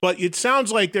 But it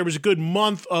sounds like there was a good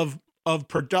month of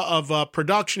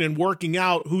production and working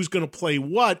out who's going to play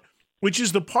what, which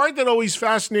is the part that always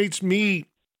fascinates me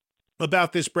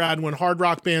about this, Brad, when hard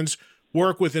rock bands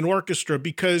work with an orchestra,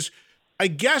 because I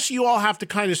guess you all have to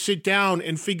kind of sit down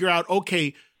and figure out,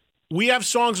 okay, we have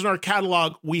songs in our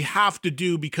catalog we have to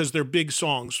do because they're big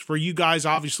songs. For you guys,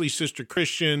 obviously, Sister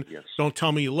Christian, yes. Don't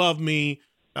Tell Me You Love Me,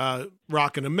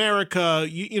 Rockin' America,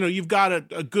 you know, you've got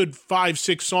a good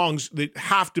 5-6 songs that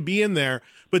have to be in there.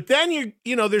 But then,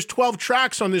 you know, there's 12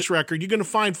 tracks on this record. You're going to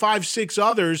find 5-6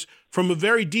 others from a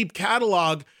very deep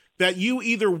catalog that you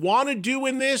either want to do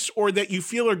in this or that you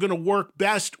feel are going to work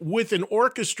best with an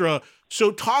orchestra.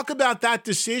 So talk about that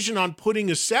decision on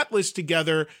putting a set list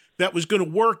together that was going to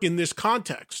work in this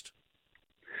context.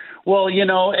 Well, you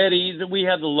know, Eddie, we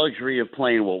have the luxury of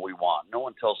playing what we want. No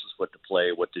one tells us what to play,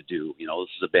 what to do. You know,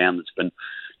 this is a band that's been,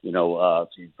 you know,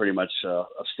 pretty much a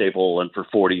staple and for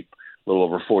a little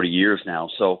over 40 years now.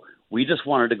 So we just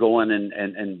wanted to go in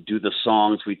and do the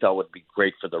songs we thought would be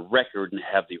great for the record and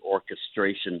have the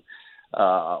orchestra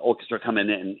come in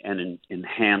and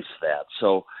enhance that.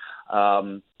 So,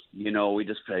 you know, we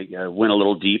just went a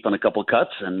little deep on a couple of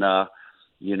cuts, and,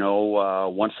 you know,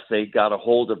 once they got a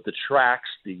hold of the tracks,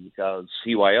 the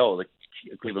CYO, the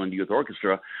Cleveland Youth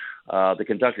Orchestra, the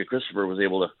conductor, Christopher, was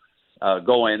able to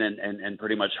go in and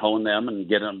pretty much hone them and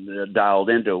get them dialed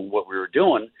into what we were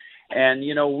doing. And,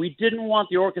 you know, we didn't want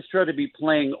the orchestra to be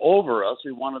playing over us.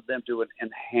 We wanted them to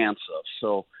enhance us.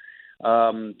 So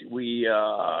we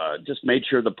just made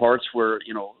sure the parts were,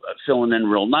 you know, filling in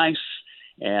real nice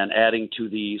and adding to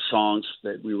the songs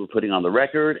that we were putting on the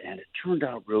record. And it turned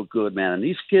out real good, man. And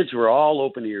these kids were all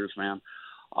open ears, man.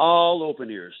 All open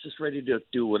ears, just ready to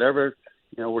do whatever,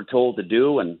 you know, we're told to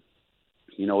do. And,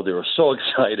 you know, they were so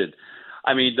excited.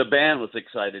 I mean, the band was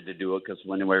excited to do it because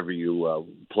whenever you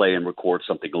play and record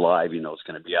something live, you know it's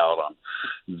going to be out on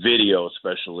video,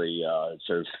 especially.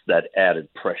 There's that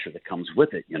added pressure that comes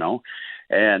with it, you know.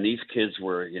 And these kids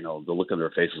were, you know, the look on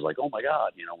their faces like, oh, my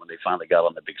God, you know, when they finally got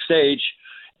on the big stage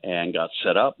and got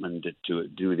set up and to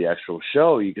do the actual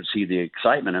show, you could see the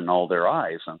excitement in all their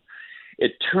eyes. And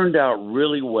it turned out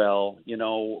really well. You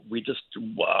know, we just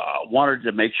wanted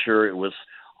to make sure it was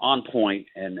on point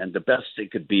and the best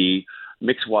it could be,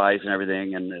 mix-wise and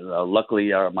everything. And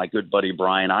luckily, my good buddy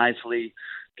Brian Isley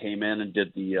came in and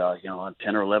did the, you know,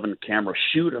 10 or 11 camera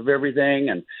shoot of everything.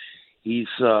 And he's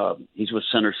with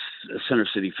Center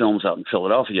City Films out in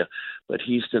Philadelphia, but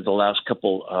he's did the last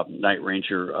couple Night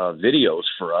Ranger videos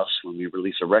for us when we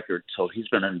release a record. So he's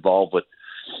been involved with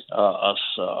us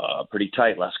pretty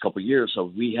tight last couple of years.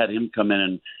 So we had him come in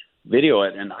and video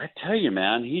it, and I tell you,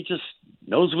 man, he just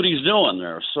knows what he's doing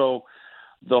there. So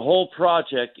the whole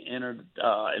project entered,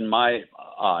 in my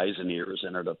eyes and ears,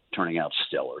 ended up turning out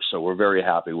stellar. So we're very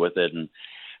happy with it. And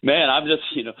man, I'm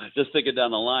just thinking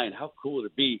down the line, how cool would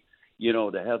it be,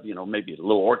 to have, maybe a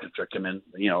little orchestra come in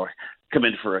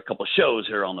for a couple shows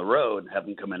here on the road and have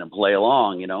them come in and play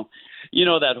along,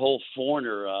 that whole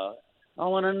Foreigner, I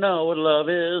want to know what love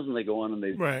is. And they go on and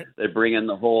they bring in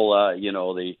the whole,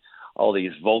 all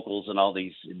these vocals and all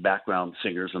these background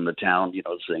singers in the town,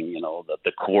 sing,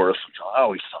 the chorus, which I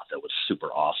always thought that was super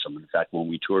awesome. In fact, when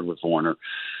we toured with Foreigner,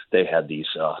 they had these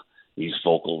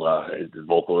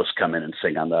vocalists come in and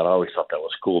sing on that. I always thought that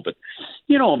was cool, but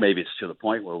maybe it's to the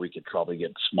point where we could probably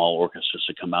get small orchestras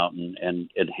to come out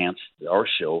and enhance our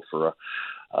show for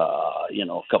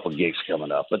a couple of gigs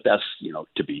coming up. But that's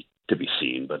to be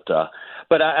seen. But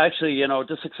I actually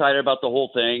just excited about the whole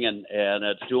thing, and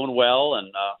it's doing well.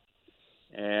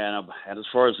 And as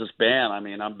far as this band, I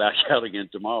mean, I'm back out again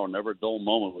tomorrow. Never a dull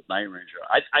moment with Night Ranger.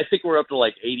 I think we're up to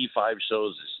like 85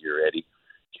 shows this year, Eddie.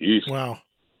 Jeez. Wow.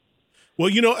 Well,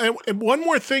 and one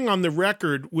more thing on the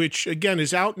record, which, again,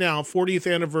 is out now,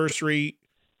 40th anniversary.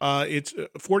 It's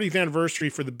 40th anniversary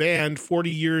for the band. 40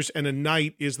 Years and a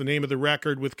Night is the name of the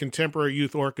record, with Contemporary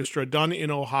Youth Orchestra, done in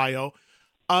Ohio.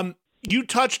 You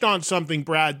touched on something,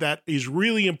 Brad, that is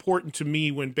really important to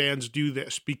me when bands do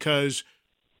this, because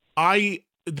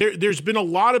there's been a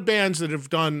lot of bands that have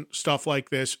done stuff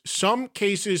like this. Some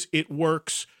cases it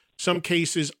works. Some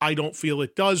cases I don't feel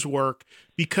it does work,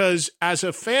 because as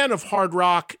a fan of hard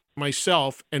rock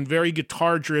myself and very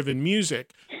guitar-driven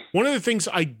music, one of the things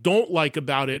I don't like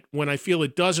about it when I feel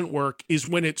it doesn't work is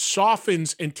when it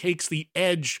softens and takes the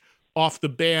edge off the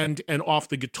band and off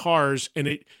the guitars, and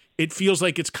it feels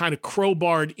like it's kind of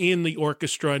crowbarred in the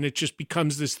orchestra, and it just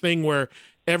becomes this thing where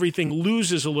everything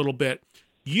loses a little bit.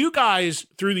 You guys,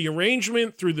 through the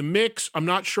arrangement, through the mix, I'm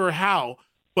not sure how,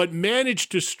 but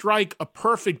managed to strike a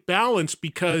perfect balance,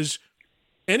 because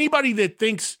anybody that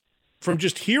thinks from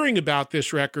just hearing about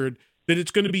this record that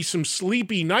it's going to be some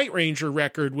sleepy Night Ranger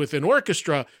record with an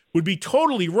orchestra would be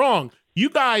totally wrong. You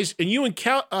guys, and you and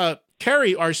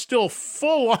Kerry are still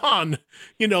full on,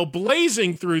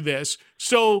 blazing through this.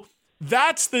 So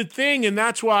that's the thing, and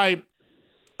that's why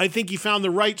I think you found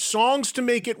the right songs to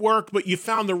make it work, but you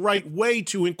found the right way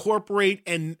to incorporate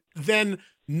and then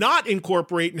not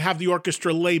incorporate and have the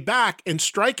orchestra lay back. And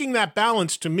striking that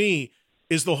balance, to me,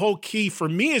 is the whole key for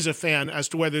me as a fan as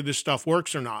to whether this stuff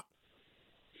works or not.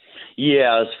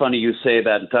 Yeah, it's funny you say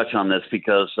that and touch on this,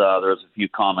 because there's a few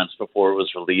comments before it was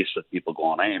released with people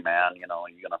going, hey, man, you're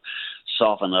going to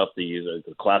soften up the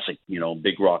classic,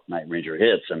 big rock Night Ranger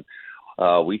hits. And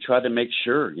we tried to make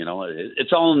sure,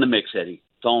 it's all in the mix, Eddie.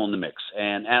 It's all in the mix,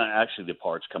 and actually the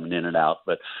parts coming in and out.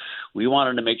 But we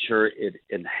wanted to make sure it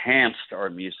enhanced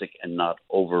our music and not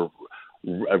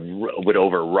would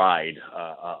override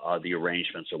the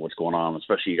arrangements of what's going on.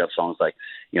 Especially you got songs like,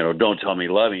 Don't Tell Me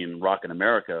Love Me and Rockin'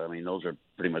 America. I mean, those are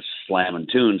pretty much slamming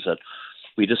tunes that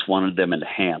we just wanted them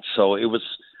enhanced. So it was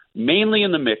mainly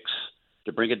in the mix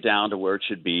to bring it down to where it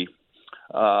should be.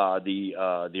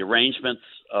 The arrangements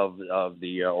of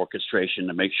the orchestration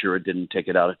to make sure it didn't take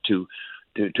it out of too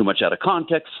much out of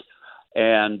context.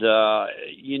 And,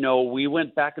 we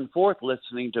went back and forth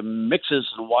listening to mixes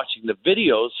and watching the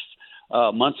videos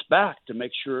months back to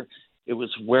make sure it was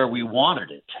where we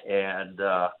wanted it. And,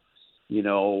 we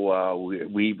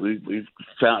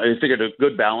figured a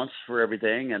good balance for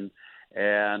everything, and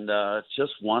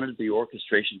just wanted the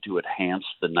orchestration to enhance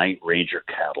the Night Ranger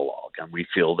catalog. And we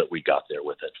feel that we got there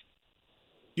with it.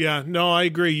 Yeah, no, I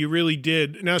agree. You really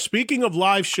did. Now, speaking of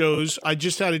live shows, I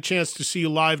just had a chance to see you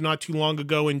live not too long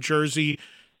ago in Jersey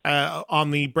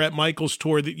on the Bret Michaels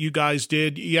tour that you guys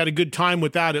did. You had a good time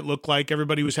with that, it looked like.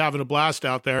 Everybody was having a blast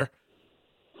out there.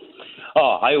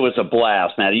 Oh, it was a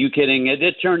blast, man. Are you kidding?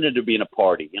 It turned into being a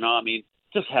party.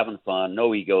 Just having fun,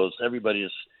 no egos. Everybody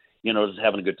is, just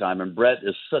having a good time. And Bret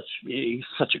is he's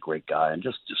such a great guy, and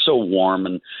just so warm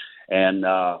and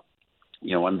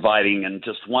inviting, and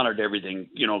just wanted everything,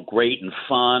 great and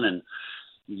fun. And,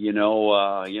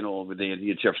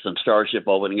 the Jefferson Starship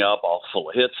opening up, all full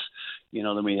of hits.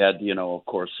 Then we had, of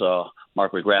course,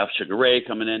 Mark McGrath, Sugar Ray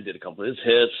coming in, did a couple of his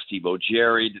hits. Steve-O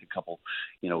Jerry did a couple,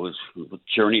 was with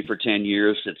Journey for 10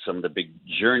 years, did some of the big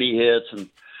Journey hits.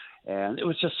 And it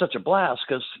was just such a blast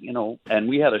because, and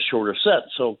we had a shorter set.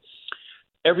 So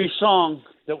every song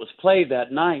that was played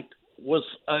that night was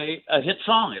a hit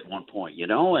song at one point, you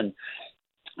know, and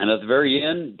at the very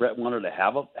end, Brett wanted to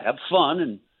have fun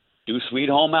and do Sweet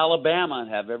Home Alabama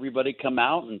and have everybody come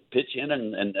out and pitch in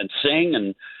and sing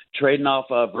and trading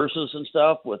off verses and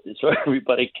stuff. So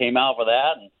everybody came out for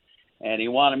that, and he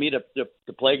wanted me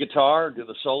to play guitar, do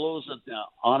the solos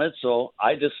on it. So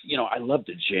I just, you know, I love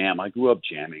to jam. I grew up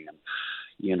jamming, and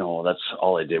you know, that's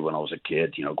all I did when I was a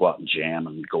kid. You know, go out and jam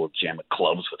and go jam at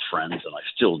clubs with friends, and I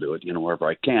still do it, you know, wherever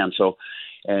I can. So,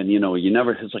 and you know,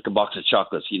 it's like a box of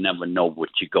chocolates. You never know what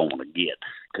you're going to get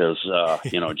because,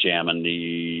 you know, jamming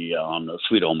on the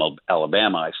Sweet Home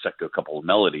Alabama, I stuck to a couple of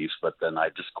melodies, but then I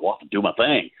just go off and do my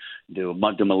thing, do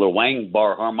my little wang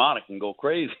bar harmonic and go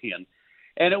crazy.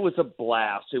 And it was a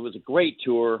blast. It was a great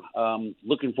tour.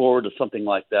 Looking forward to something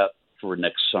like that for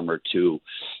next summer too.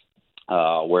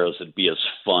 Whereas it'd be as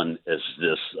fun as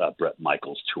this Bret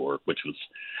Michaels tour, which was,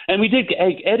 and we did,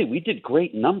 Eddie, we did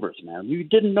great numbers, man. We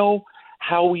didn't know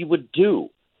how we would do,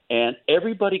 and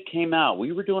everybody came out.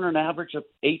 We were doing an average of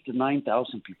 8,000 to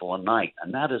 9,000 people a night,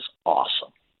 and that is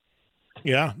awesome.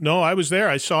 Yeah, no, I was there.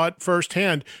 I saw it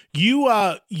firsthand. You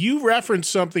referenced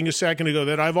something a second ago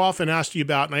that I've often asked you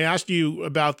about, and I asked you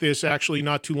about this actually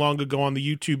not too long ago on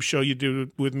the YouTube show you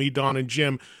did with me, Don, and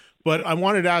Jim. But I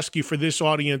wanted to ask you, for this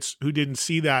audience who didn't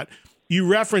see that, you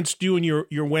referenced doing your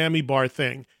whammy bar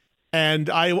thing. And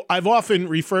I've often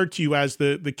referred to you as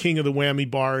the king of the whammy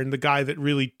bar and the guy that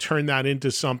really turned that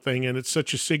into something. And it's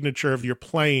such a signature of your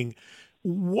playing.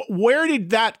 Where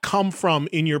did that come from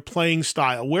in your playing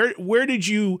style? Where did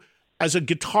you, as a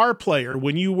guitar player,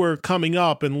 when you were coming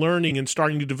up and learning and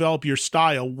starting to develop your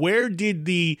style, where did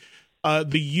the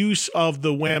use of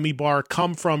the whammy bar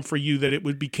come from for you that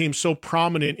it became so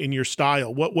prominent in your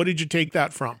style? What did you take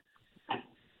that from?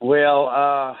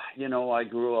 Well, you know, I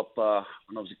grew up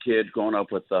when I was a kid, growing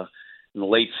up with in the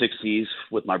late 60s,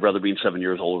 with my brother being 7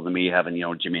 years older than me, having, you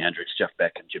know, Jimi Hendrix, Jeff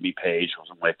Beck, and Jimmy Page. Those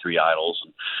were my three idols.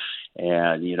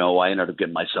 And, you know, I ended up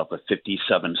getting myself a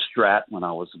 57 Strat when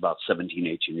I was about 17,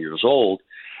 18 years old.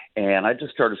 And I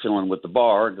just started fiddling with the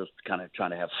bar and just kind of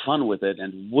trying to have fun with it,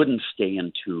 and wouldn't stay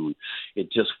in tune.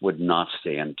 It just would not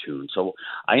stay in tune. So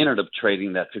I ended up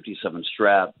trading that 57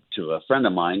 Strat to a friend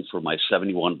of mine for my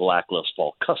 71 Black Les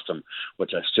Paul Custom,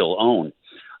 which I still own.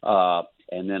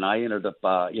 And then I ended up,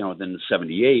 you know, then in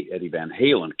 78, Eddie Van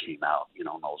Halen came out, you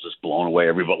know, and I was just blown away,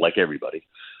 everybody,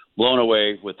 blown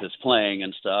away with his playing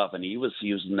and stuff. And he was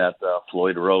using that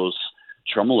Floyd Rose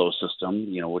tremolo system,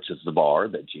 you know, which is the bar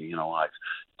that you know, I've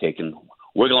taken,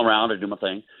 wiggle around and do my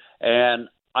thing. And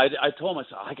I told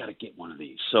myself, I got to get one of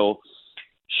these. So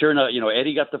sure enough, you know,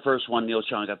 Eddie got the first one, Neil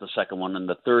Sean got the second one, and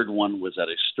the third one was at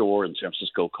a store in San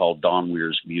Francisco called Don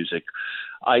Weir's Music.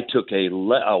 I took a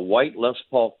white Les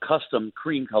Paul Custom,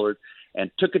 cream colored,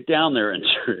 and took it down there and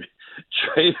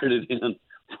traded it in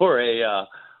for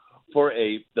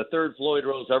the third Floyd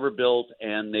Rose ever built,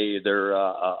 and their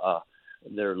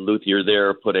luthier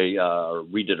there put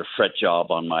redid a fret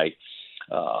job on my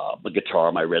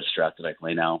guitar, my red Strat that I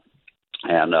play now,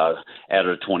 and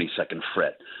added a 22nd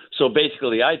fret. So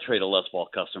basically, I traded a Les Paul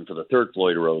Custom for the third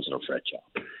Floyd Rose and a fret job.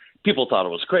 People thought it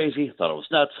was crazy, thought it was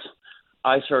nuts.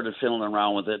 I started fiddling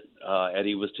around with it.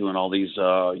 Eddie was doing all these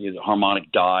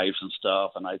harmonic dives and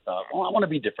stuff, and I thought, well, I want to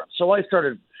be different. So I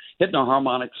started hitting the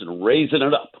harmonics and raising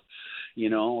it up. You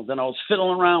know, then I was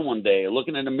fiddling around one day,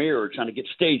 looking in the mirror, trying to get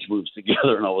stage moves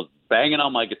together, and I was banging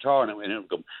on my guitar, and it would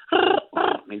go,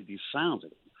 made these sounds.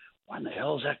 Where in the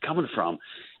hell is that coming from?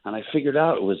 And I figured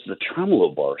out it was the tremolo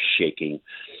bar shaking.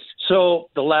 So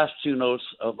the last two notes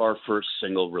of our first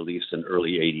single released in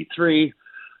early '83,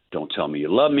 Don't Tell Me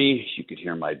You Love Me, you could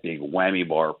hear my big whammy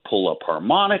bar pull-up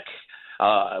harmonic.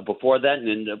 Before that,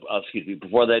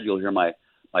 you'll hear my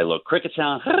little cricket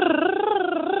sound.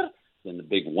 And the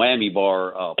big whammy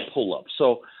bar pull-up.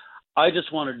 So I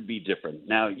just wanted to be different.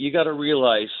 Now, you got to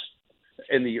realize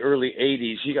in the early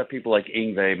 80s, you got people like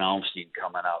Yngwie Malmsteen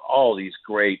coming out, all these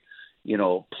great, you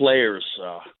know, players,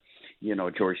 you know,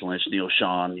 George Lynch, Neil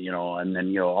Sean, you know, and then,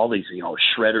 you know, all these, you know,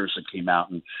 shredders that came out.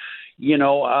 And, you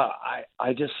know,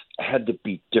 I just had to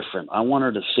be different. I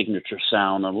wanted a signature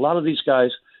sound. And a lot of these guys,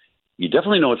 you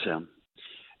definitely know it's him.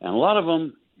 And a lot of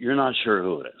them, you're not sure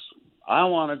who it is. I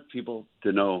wanted people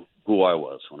to know who I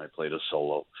was when I played a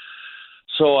solo.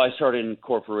 So I started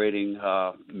incorporating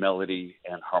melody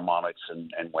and harmonics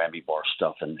and whammy bar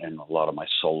stuff and a lot of my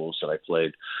solos that I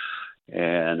played.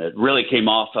 And it really came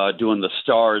off doing the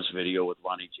Stars video with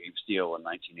Ronnie James Dio in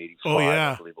 1985. Oh,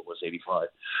 yeah. I believe it was 85.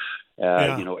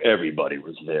 You know, everybody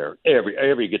was there.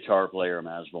 Every guitar player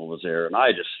imaginable was there. And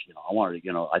I just, you know, I wanted to,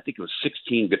 you know, I think it was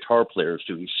 16 guitar players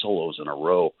doing solos in a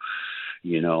row.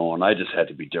 and I just had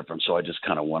to be different. So I just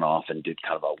kind of went off and did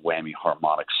kind of a whammy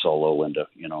harmonic solo and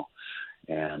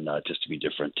just to be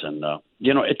different. And,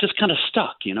 it just kind of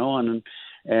stuck, and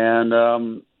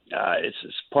it's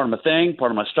part of my thing,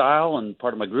 part of my style, and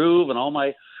part of my groove, and all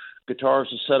my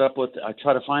guitars are set up with. I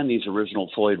try to find these original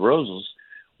Floyd Roses,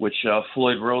 which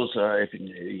Floyd Rose,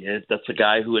 that's the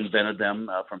guy who invented them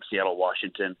from Seattle,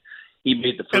 Washington. He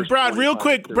made the first. And Brad, real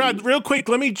quick,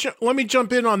 let me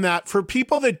jump in on that. For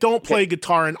people that don't play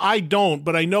guitar, and I don't,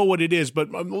 but I know what it is, but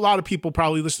a lot of people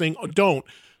probably listening don't.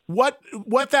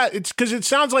 It's because it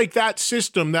sounds like that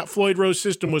system, that Floyd Rose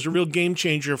system, was a real game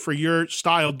changer for your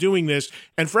style doing this,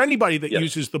 and for anybody that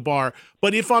uses the bar.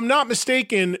 But if I'm not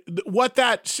mistaken, what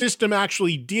that system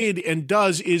actually did and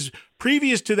does is,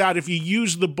 previous to that, if you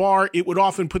use the bar, it would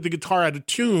often put the guitar out of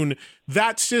tune.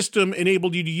 That system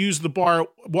enabled you to use the bar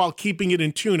while keeping it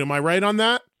in tune. Am I right on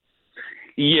that?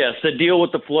 Yes, the deal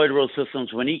with the Floyd Rose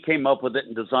systems, when he came up with it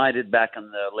and designed it back in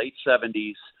the late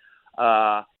 70s,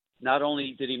 not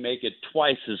only did he make it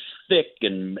twice as thick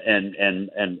and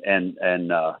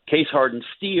case hardened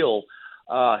steel,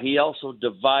 he also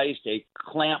devised a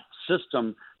clamp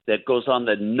system that goes on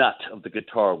the nut of the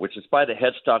guitar, which is by the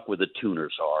headstock where the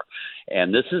tuners are.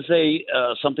 And this is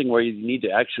something where you need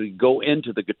to actually go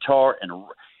into the guitar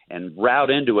and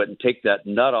route into it and take that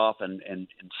nut off and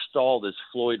install this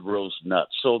Floyd Rose nut.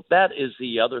 So that is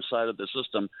the other side of the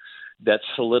system that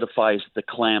solidifies the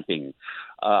clamping.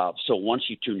 So once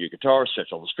you tune your guitar,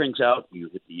 stretch all the strings out, you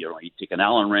hit you take an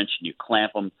Allen wrench and you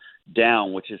clamp them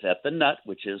down, which is at the nut,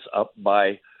 which is up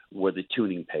by where the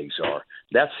tuning pegs are.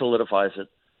 That solidifies it.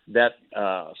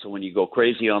 So when you go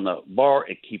crazy on the bar,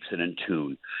 it keeps it in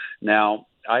tune. Now,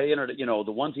 I entered,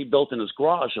 the ones he built in his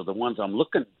garage are the ones I'm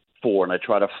looking for, and I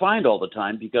try to find all the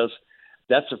time, because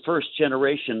that's the first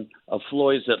generation of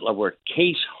Floyd's that were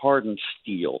case-hardened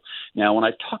steel. Now, when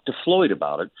I talked to Floyd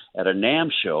about it at a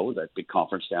NAMM show, that big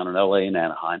conference down in L.A. and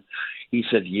Anaheim, he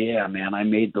said, "Yeah, man, I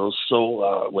made those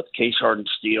so with case-hardened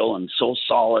steel and so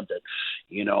solid that,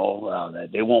 that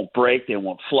they won't break, they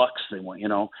won't flux, they won't,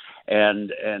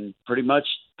 and pretty much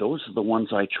those are the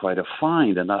ones I try to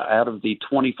find. And out of the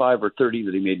 25 or 30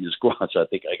 that he made in his garage, I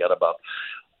think I got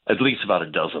at least about a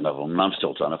dozen of them, and I'm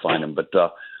still trying to find them, But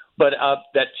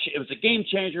it was a game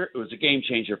changer. It was a game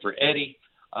changer for Eddie,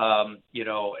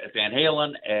 at Van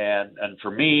Halen, and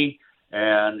for me,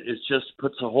 and it just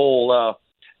puts a whole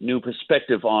new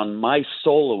perspective on my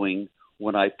soloing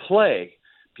when I play,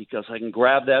 because I can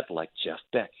grab that like Jeff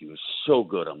Beck. He was so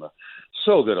good on the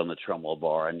tremolo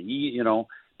bar, and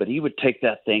but he would take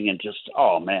that thing and just,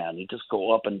 he'd just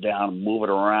go up and down and move it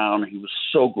around. He was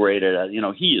so great at it.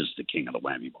 He is the king of the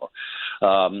whammy bar.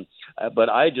 But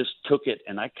I just took it,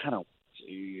 and I kind of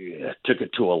took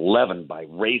it to 11 by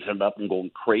raising it up and going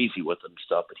crazy with it and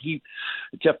stuff. But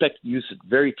Jeff Beck used it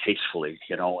very tastefully,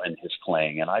 in his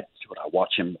playing. And I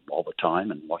watch him all the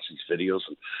time and watch these videos,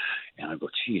 and I go,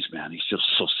 geez, man, he's just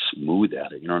so smooth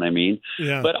at it. You know what I mean?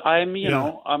 Yeah. But I'm,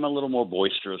 I'm a little more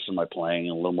boisterous in my playing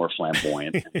and a little more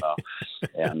flamboyant.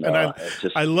 And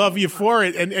I love you for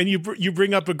it. And you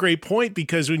bring up a great point,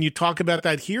 because when you talk about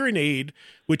that hearing aid,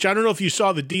 which I don't know if you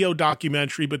saw the Dio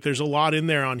documentary, but there's a lot in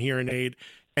there on hearing aid.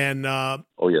 And yes,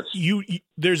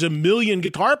 there's a million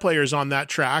guitar players on that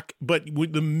track, but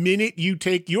the minute you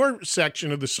take your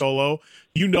section of the solo,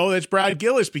 that's Brad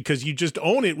Gillis, because you just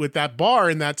own it with that bar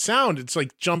and that sound. It's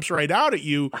like jumps right out at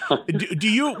you. What do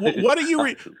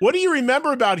you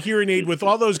remember about hearing aid with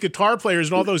all those guitar players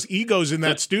and all those egos in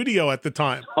that studio at the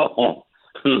time? Oh,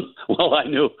 well, I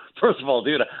knew, first of all,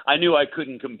 dude, I knew I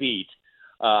couldn't compete.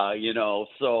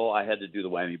 So I had to do the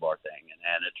whammy bar thing,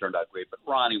 and it turned out great. But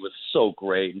Ronnie was so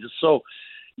great and just so,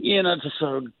 just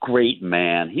a great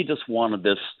man. He just wanted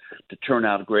this to turn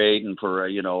out great, and for,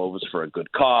 it was for a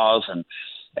good cause,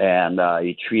 and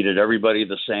he treated everybody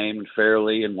the same and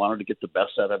fairly, and wanted to get the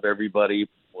best out of everybody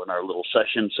in our little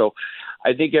session. So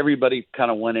I think everybody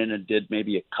kind of went in and did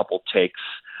maybe a couple takes,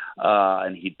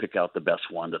 and he'd pick out the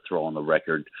best one to throw on the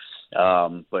record.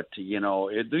 But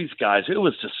these guys, it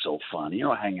was just so fun,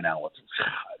 hanging out with them.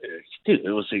 Dude,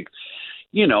 it was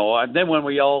and then when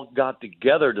we all got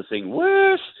together to sing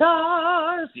 "We're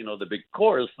Stars," the big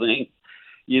chorus thing,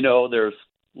 there's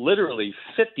literally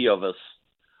 50 of us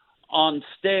on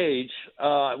stage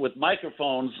with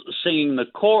microphones singing the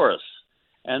chorus,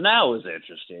 and that was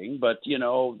interesting. But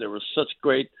there was such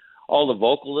great. All the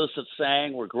vocalists that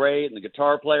sang were great, and the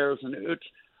guitar players, and it's.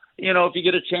 If you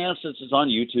get a chance, this is on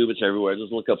YouTube. It's everywhere.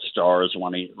 Just look up "Stars,"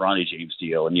 Ronnie James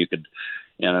Dio, and you could,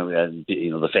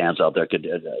 the fans out there could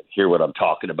hear what I'm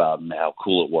talking about and how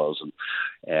cool it was,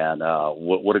 and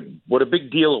what a big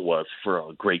deal it was for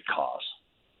a great cause.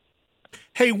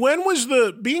 Hey, when was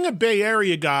being a Bay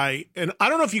Area guy, and I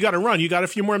don't know if you got to run. You got a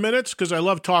few more minutes? Because I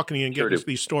love talking to you and getting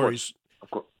these stories. Of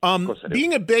course I do.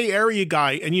 Being a Bay Area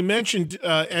guy, and you mentioned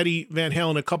Eddie Van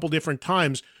Halen a couple different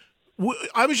times.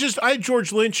 I had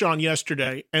George Lynch on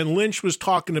yesterday, and Lynch was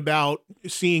talking about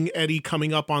seeing Eddie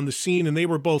coming up on the scene, and they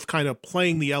were both kind of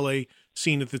playing the LA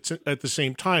scene at the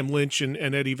same time, Lynch and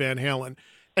Eddie Van Halen.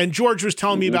 And George was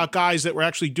telling me about guys that were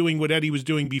actually doing what Eddie was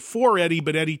doing before Eddie,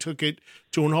 but Eddie took it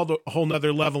to a whole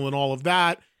nother level and all of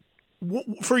that.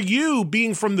 For you,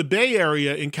 being from the Bay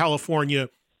Area in California,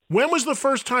 when was the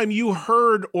first time you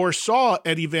heard or saw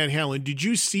Eddie Van Halen? Did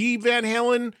you see Van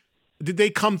Halen? Did they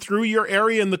come through your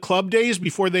area in the club days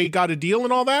before they got a deal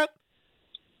and all that?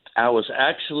 I was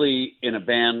actually in a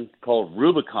band called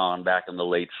Rubicon back in the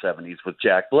late 70s with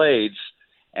Jack Blades,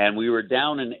 and we were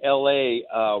down in L.A.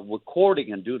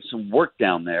 Recording and doing some work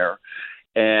down there.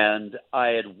 And I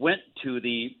had went to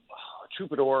the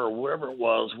Troubadour or whatever it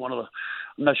was,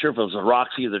 I'm not sure if it was the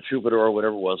Roxy or the Troubadour or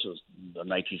whatever it was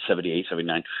 1978,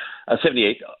 79,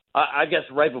 78. I guess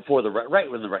right when the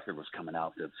record was coming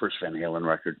out, the first Van Halen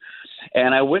record.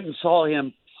 And I went and saw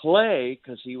him play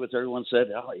because everyone said,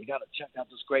 oh, you got to check out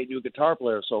this great new guitar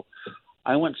player. So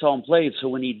I went and saw him play. So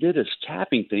when he did his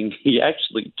tapping thing, he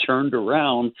actually turned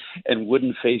around and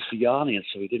wouldn't face the audience.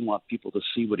 So he didn't want people to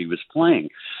see what he was playing.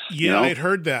 Yeah, I'd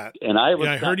heard that. And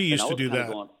I heard he used to do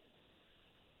that.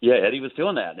 Yeah, Eddie was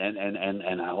doing that,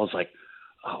 and I was like,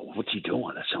 oh, what's he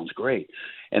doing? That sounds great.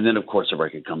 And then, of course, the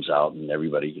record comes out, and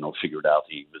everybody, figured out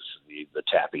he was the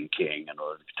tapping king, and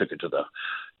took it to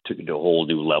a whole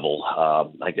new level.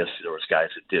 I guess there was guys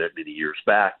that did it many years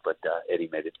back, but Eddie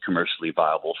made it commercially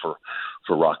viable for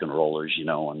rock and rollers,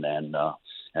 and then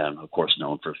and of course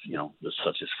known for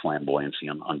such as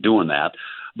flamboyancy on doing that,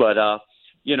 but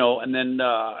and then.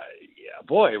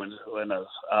 Boy, when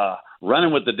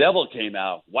Running with the Devil came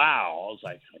out, wow, I was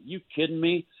like, are you kidding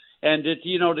me? And to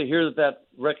hear that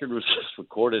record was just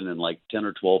recorded in like 10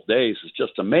 or 12 days is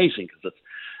just amazing, because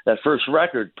that first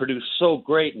record produced so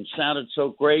great and sounded so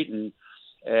great, and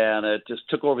it just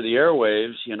took over the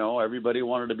airwaves. Everybody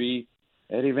wanted to be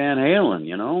Eddie Van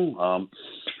Halen,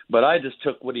 but I just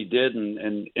took what he did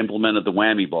and implemented the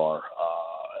whammy bar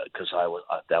because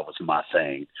that was my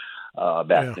thing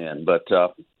back then. But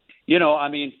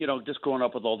just growing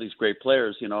up with all these great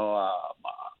players,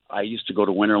 I used to go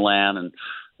to Winterland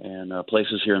and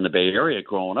places here in the Bay Area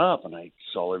growing up, and I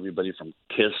saw everybody from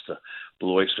Kiss to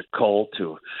Blue Oyster Cult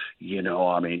to,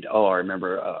 I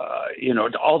remember,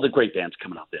 all the great bands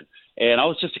coming up then. And I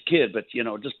was just a kid, but,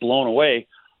 just blown away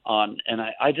and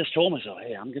I just told myself,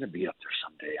 hey, I'm going to be up there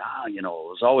someday. It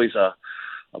was always a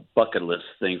bucket list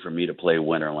thing for me to play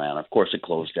Winterland. Of course, it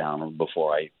closed down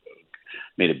before I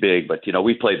made it big, but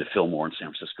we played the Fillmore in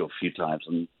San Francisco a few times,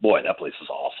 and boy, that place was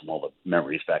awesome. All the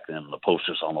memories back then, and the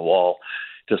posters on the wall,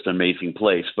 just an amazing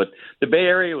place. But the Bay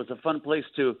Area was a fun place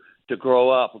to grow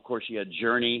up. Of course, you had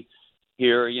Journey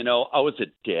here. I was a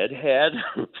Deadhead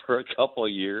for a couple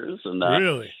of years, and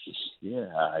really, yeah.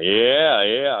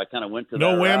 I kind of went to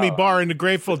no whammy bar in the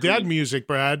Grateful Dead music,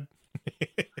 Brad.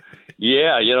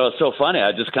 Yeah, it's so funny.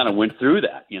 I just kind of went through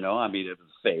that, it was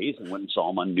a phase, and went and saw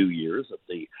them on New Year's at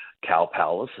the Cow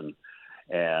Palace, and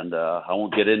I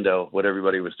won't get into what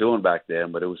everybody was doing back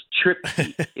then, but it was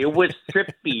trippy. It was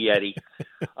trippy, Eddie.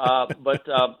 I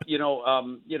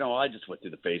just went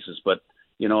through the phases, but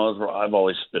I've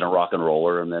always been a rock and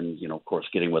roller, and then of course,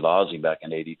 getting with Ozzy back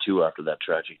in '82 after that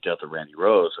tragic death of Randy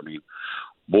Rose. I mean,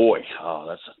 boy,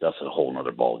 that's a whole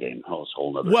nother ball game. Oh, it's a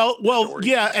whole nother. Well, story.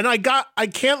 Yeah, and I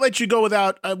can't let you go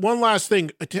without one last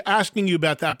thing asking you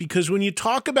about that, because when you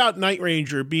talk about Night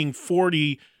Ranger being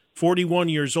 41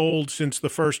 years old since the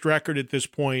first record at this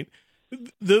point,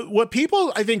 what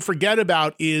people I think forget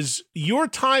about is your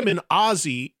time in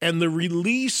Ozzy and the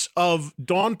release of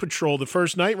Dawn Patrol, the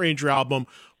first Night Ranger album,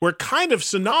 were kind of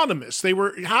synonymous. They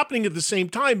were happening at the same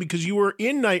time because you were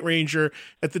in Night Ranger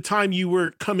at the time you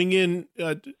were coming in,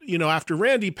 after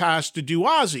Randy passed, to do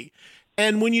Ozzy.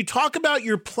 And when you talk about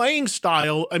your playing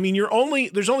style, I mean,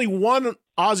 there's only one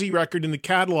Ozzy record in the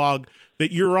catalog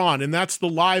that you're on, and that's the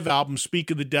live album, Speak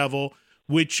of the Devil,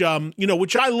 which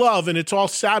I love, and it's all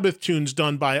Sabbath tunes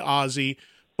done by Ozzy.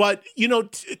 But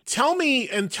tell me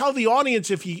and tell the audience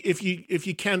if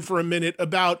you can for a minute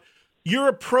about your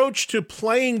approach to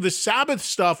playing the Sabbath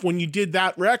stuff when you did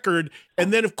that record,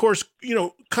 and then of course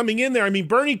coming in there. I mean,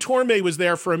 Bernie Torme was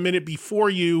there for a minute before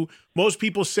you. Most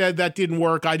people said that didn't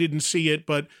work. I didn't see it,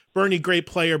 but Bernie, great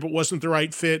player, but wasn't the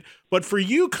right fit. But for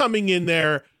you coming in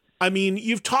there, I mean,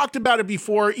 you've talked about it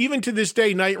before. Even to this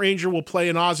day, Night Ranger will play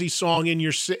an Ozzy song in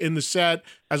the set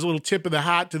as a little tip of the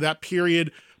hat to that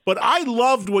period. But I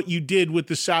loved what you did with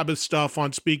the Sabbath stuff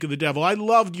on Speak of the Devil. I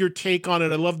loved your take on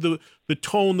it. I loved the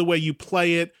tone, the way you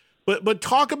play it. But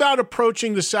talk about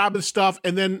approaching the Sabbath stuff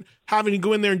and then having to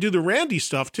go in there and do the Randy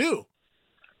stuff too.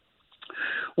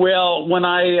 Well, when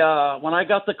I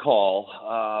got the call,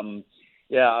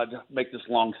 I'd make this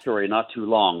long story not too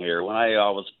long here. When I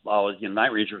was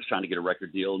Night Ranger was trying to get a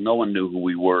record deal. No one knew who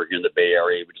we were in the Bay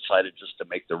Area. We decided just to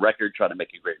make the record, try to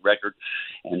make a great record,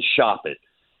 and shop it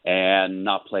and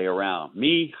not play around.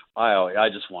 Me, I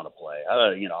just want to play. I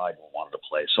wanted to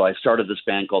play. So I started this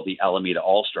band called the Alameda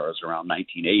All-Stars around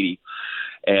 1980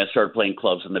 and started playing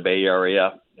clubs in the Bay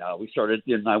Area. I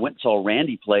went and saw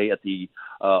Randy play at the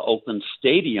Oakland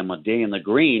Stadium, A Day in the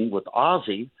Green with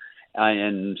Ozzy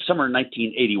in summer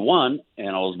 1981, and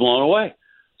I was blown away.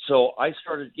 So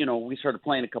we started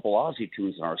playing a couple Ozzy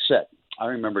tunes in our set. I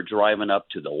remember driving up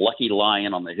to the Lucky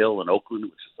Lion on the Hill in Oakland,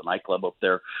 which is the nightclub up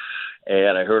there,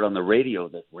 and I heard on the radio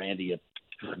that Randy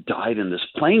had died in this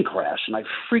plane crash, and I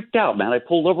freaked out, man. I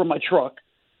pulled over my truck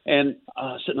and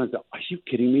sitting there, are you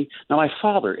kidding me? Now, my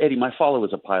father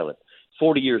was a pilot,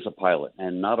 40 years a pilot,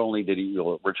 and not only did he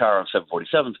retire on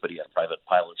 747s, but he had a private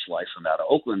pilot's license out of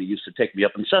Oakland. He used to take me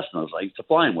up in Cessnas. I used to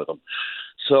fly him with him.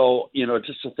 So,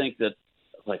 just to think that,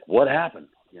 like, what happened?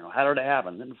 How did it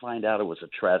happen? Then to find out it was a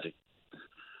tragic,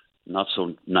 not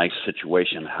so nice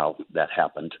situation how that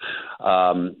happened.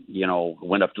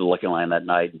 Went up to the Lucky Lion that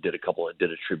night and did a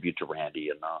tribute to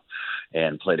Randy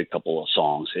and played a couple of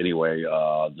songs. Anyway,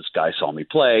 this guy saw me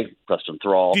play, Preston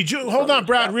Thrall. Did you hold on,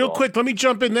 Brad, real quick? Let me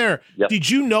jump in there. Yep. Did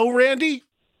you know Randy?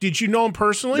 Did you know him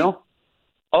personally? No.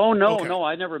 Oh no, Okay. no,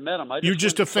 I never met him. You're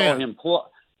just a fan. Saw him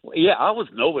yeah, I was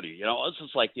nobody. It's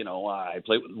just like I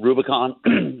played with Rubicon.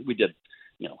 We did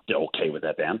okay with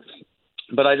that band.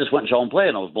 But I just went and saw him play,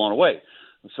 and I was blown away.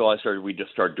 So we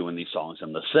just started doing these songs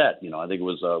in the set. I think it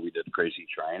was we did Crazy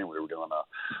Train, and we were doing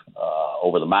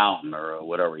Over the Mountain or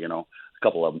whatever, a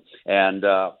couple of them. And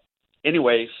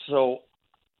anyway, so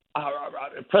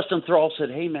Preston Thrall said,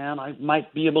 "Hey man, I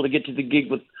might be able to get to the gig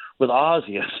with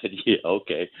Ozzy." I said, "Yeah,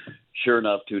 okay." Sure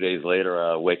enough, 2 days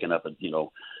later, waking up at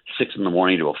 6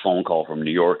 a.m. to a phone call from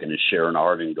New York, and it's Sharon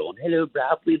Arden going, "Hello,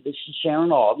 Bradley, this is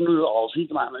Sharon Arden,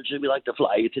 Ozzy's manager. We'd like to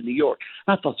fly you to New York."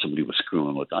 I thought somebody was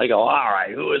screwing with me. I go, "All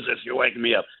right, who is this? You're waking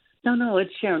me up." No,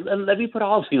 it's Sharon. Let me put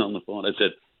Ozzy on the phone. I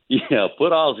said, "Yeah,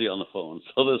 put Ozzy on the phone."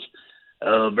 So this,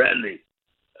 Bradley,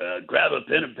 grab a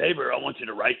pen and paper. I want you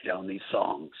to write down these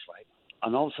songs, right?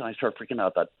 And all of a sudden I start freaking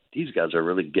out that these guys are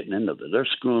really getting into this. They're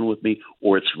screwing with me,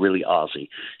 or it's really Ozzy.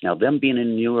 Now, them being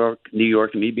in New York,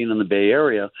 and me being in the Bay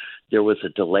Area, there was a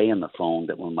delay in the phone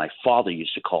that when my father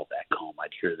used to call back home,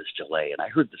 I'd hear this delay. And I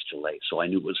heard this delay, so I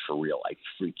knew it was for real. I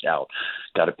freaked out,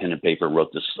 got a pen and paper,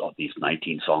 wrote these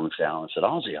 19 songs down, and said,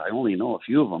 "Ozzy, I only know a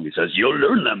few of them." He says, "You'll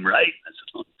learn them, right?" I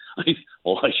said,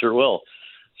 "Well, I sure will."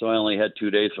 So I only had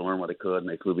 2 days to learn what I could, and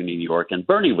they flew me to New York. And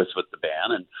Bernie was with the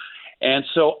band, and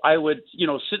so I would,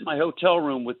 sit in my hotel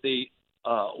room with the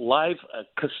live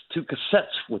 2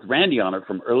 cassettes with Randy on it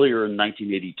from earlier in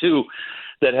 1982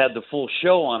 that had the full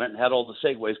show on it and had all the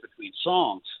segues between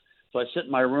songs. So I sit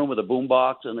in my room with a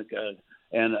boombox and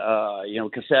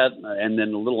cassette and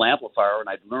then a little amplifier, and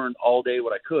I'd learn all day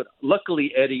what I could.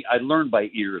 Luckily, Eddie, I learned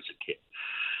by ear as a kid.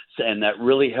 And that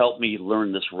really helped me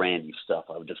learn this Randy stuff.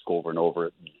 I would just go over and over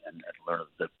it and learn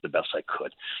it the best I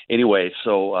could. Anyway,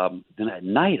 so then at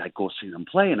night I'd go see them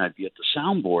play, and I'd be at the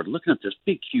soundboard looking at this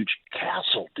big, huge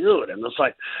castle, dude. And it's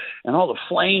like, and all the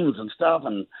flames and stuff.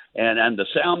 And the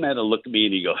sound man would look at me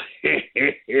and he'd go,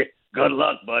 "Good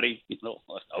luck, buddy."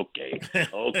 Okay.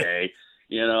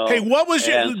 Hey, what was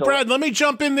Brad? Let me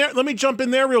jump in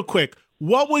there real quick.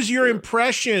 What was your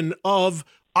impression of?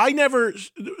 I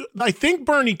think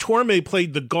Bernie Torme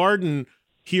played the Garden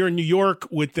here in New York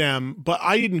with them, but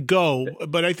I didn't go.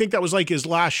 But I think that was like his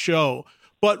last show.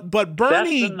 But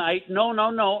Bernie, that's the night.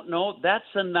 No. That's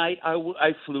the night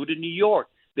I flew to New York.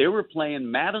 They were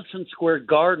playing Madison Square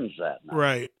Gardens that night.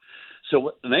 Right.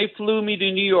 So when they flew me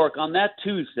to New York on that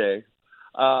Tuesday,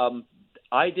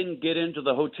 I didn't get into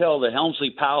the hotel, the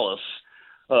Helmsley Palace,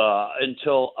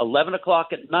 until 11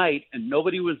 o'clock at night, and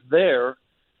nobody was there.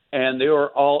 And they were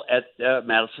all at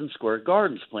Madison Square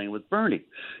Gardens playing with Bernie.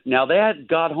 Now, they had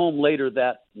got home later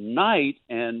that night,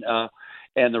 and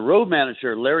the road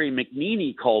manager, Larry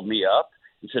McNeely, called me up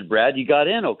and said, "Brad, you got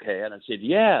in okay?" And I said,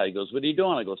 "Yeah." He goes, "What are you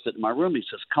doing?" I go, "Sit in my room." He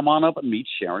says, "Come on up and meet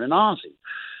Sharon and Ozzy."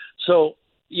 So,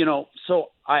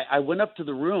 I went up to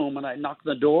the room, and I knocked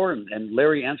on the door, and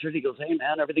Larry answered. He goes, "Hey,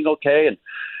 man, everything okay?"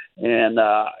 And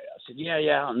I said,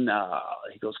 "Yeah." And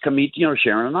he goes, "Come meet,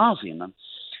 Sharon and Ozzy." And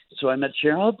so I met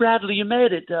Sharon. "Oh, Bradley, you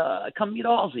made it. Come meet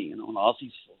Ozzy." And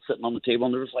Ozzy's sitting on the table,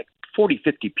 and there was like 40,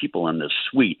 50 people in this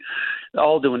suite,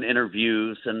 all doing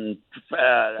interviews, and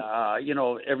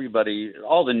everybody,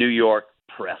 all the New York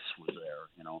press was there,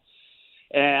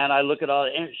 And I look at all,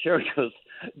 and Sherry goes,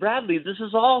 "Bradley, this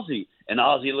is Ozzy." And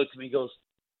Ozzy looks at me and goes,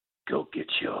 "Go get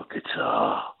your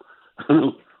guitar."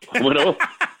 I went, "Oh,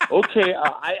 okay,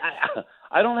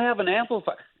 I don't have an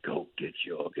amplifier." "Go get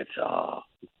your guitar."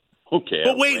 Okay.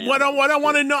 But wait, what I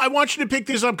want to know, I want you to pick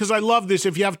this up because I love this.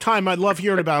 If you have time, I'd love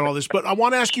hearing about all this. But I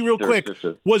want to ask you real quick,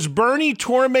 was Bernie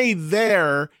Torme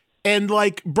there? And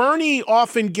like Bernie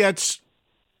often gets,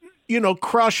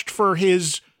 crushed for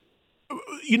his,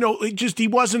 he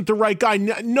wasn't the right guy.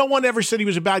 No one ever said he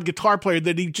was a bad guitar player,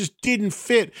 that he just didn't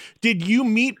fit. Did you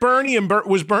meet Bernie and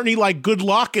was Bernie like, "Good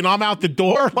luck and I'm out the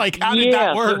door"? Like, how did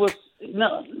that work?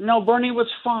 No, Bernie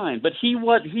was fine, but he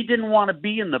didn't want to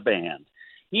be in the band.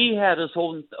 He had his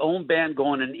own band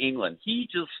going in England. He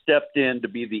just stepped in to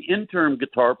be the interim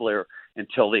guitar player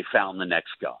until they found the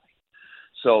next guy.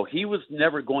 So he was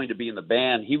never going to be in the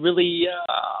band. He really,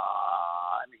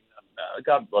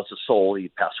 God bless his soul, he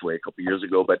passed away a couple of years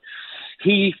ago, but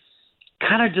he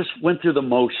kind of just went through the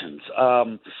motions.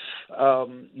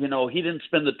 He didn't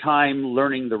spend the time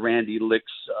learning the Randy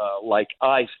licks like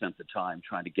I spent the time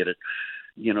trying to get it,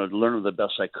 to learn them the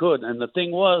best I could. And the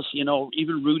thing was,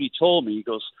 even Rudy told me, he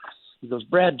goes,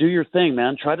 "Brad, do your thing,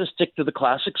 man. Try to stick to the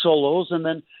classic solos, and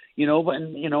then,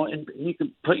 and you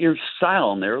can put your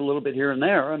style in there a little bit here and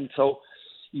there." And so,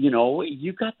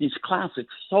 you got these classic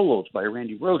solos by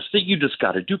Randy Rhoads that you just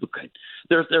got to duplicate.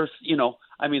 They're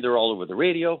all over the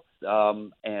radio.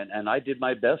 And I did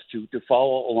my best to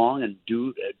follow along and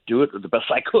do it the best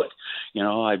I could.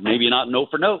 I maybe not note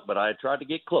for note, but I tried to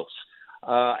get close.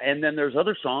 And then there's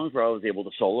other songs where I was able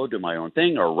to solo, do my own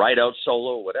thing, or write out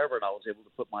solo or whatever, and I was able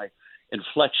to put my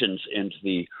inflections into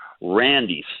the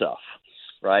Randy stuff,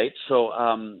 right? So,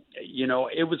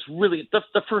 it was really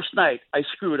the first night I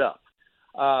screwed up.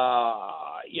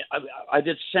 I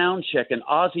did sound check, and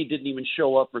Ozzy didn't even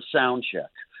show up for sound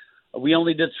check. We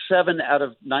only did 7 out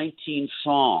of 19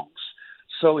 songs.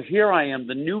 So here I am,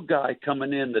 the new guy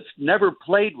coming in that's never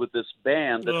played with this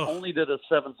band, that only did a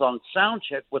 7-song sound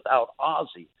check without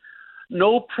Ozzy.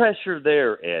 No pressure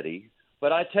there, Eddie.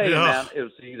 But I tell you, man, it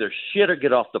was either shit or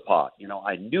get off the pot.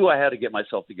 I knew I had to get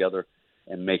myself together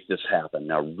and make this happen.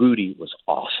 Now, Rudy was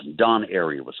awesome. Don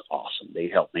Airy was awesome. They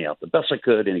helped me out the best I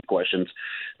could. Any questions,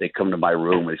 they come to my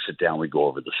room, we sit down, we go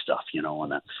over the stuff, and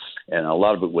a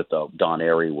lot of it with Don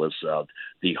Airy was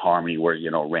the harmony where,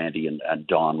 Randy and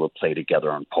Don would play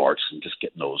together on parts and just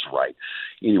getting those right.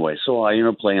 So I ended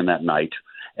up playing that night.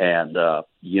 And,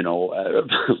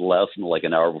 less than like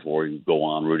an hour before you go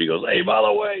on, Rudy goes, "Hey, by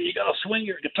the way, you got to swing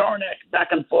your guitar neck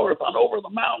back and forth on over the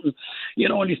mountain."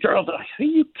 And you start off, "Are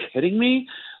you kidding me?"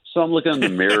 So I'm looking in the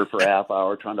mirror for a half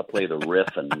hour trying to play the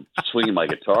riff and swinging my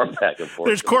guitar back and forth.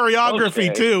 There's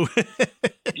choreography too.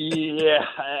 Yeah.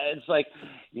 It's like,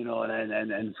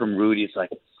 and from Rudy, it's like,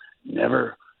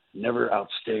 never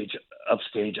upstage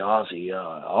Ozzy.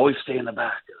 Always stay in the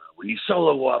back. When you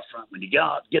solo, go out front. When you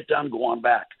get done, go on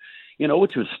back.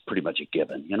 Which was pretty much a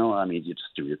given. You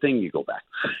just do your thing, you go back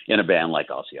in a band like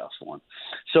Ozzy Osbourne.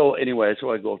 So anyway,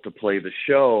 I go up to play the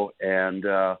show, and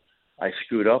I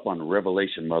screwed up on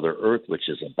Revelation Mother Earth, which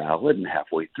is a ballad, and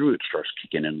halfway through it starts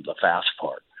kicking into the fast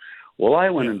part. Well, I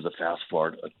went into the fast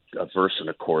part, a verse and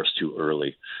a chorus too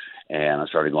early, and I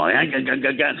started going,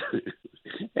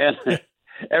 and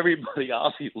everybody,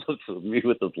 Ozzy looks at me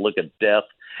with this look of death,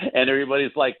 and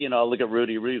everybody's like, I look at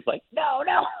Rudy. Rudy's like, no.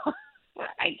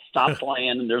 I stopped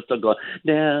playing, and they're still going,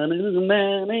 down in the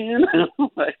man.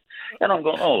 And I'm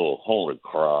going, oh, holy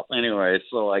crap. Anyway,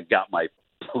 so I got my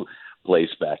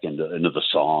place back into the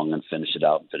song and finished it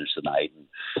out and finished the night.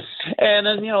 And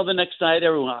then, the next night,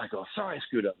 I go, sorry, I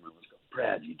screwed up. And I go,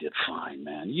 Brad, you did fine,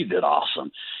 man. You did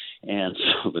awesome. And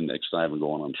so the next time I'm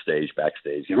going on stage,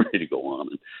 backstage, getting ready to go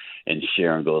on, and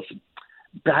Sharon goes,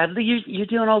 Bradley, you're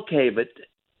doing okay, but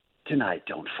tonight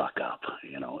don't fuck up,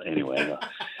 anyway.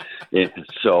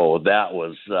 So that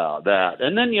was that.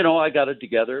 And then, I got it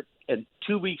together. And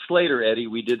 2 weeks later, Eddie,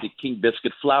 we did the King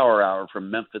Biscuit Flower Hour from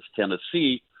Memphis,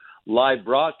 Tennessee, live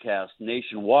broadcast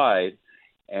nationwide.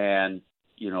 And,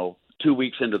 2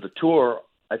 weeks into the tour,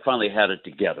 I finally had it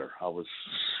together. I was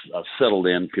settled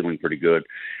in, feeling pretty good.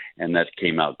 And that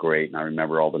came out great. And I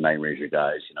remember all the Night Ranger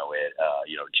guys,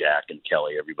 Jack and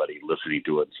Kelly, everybody listening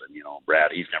to it and saying,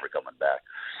 Brad, he's never coming back.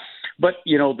 But,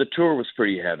 the tour was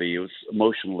pretty heavy. It was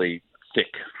emotionally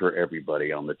thick for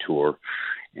everybody on the tour.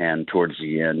 And towards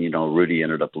the end, Rudy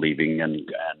ended up leaving and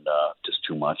just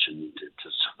too much, and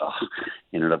just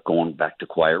ended up going back to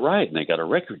Quiet Riot. And they got a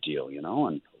record deal, and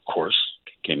of course,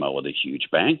 came out with a huge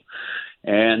bang.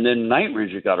 And then Night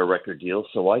Ranger got a record deal,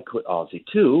 so I quit Ozzy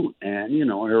too. And, you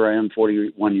know, here I am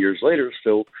 41 years later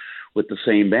still with the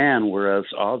same band, whereas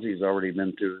Ozzy's already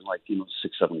been through, like, you know,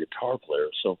 6-7 guitar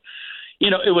players. So, you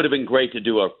know, it would have been great to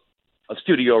do a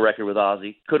studio record with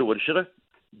Ozzy. Coulda, woulda, shoulda,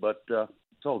 but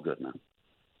it's all good now.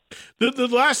 The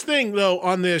last thing, though,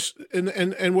 on this,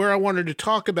 and where I wanted to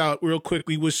talk about real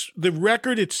quickly, was the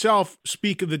record itself,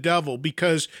 Speak of the Devil,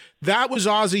 because that was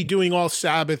Ozzy doing all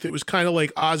Sabbath. It was kind of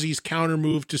like Ozzy's counter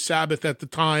move to Sabbath at the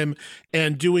time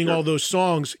and doing all those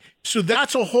songs. So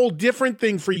that's a whole different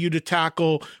thing for you to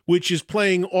tackle, which is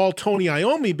playing all Tony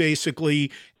Iommi,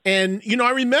 basically. And, you know,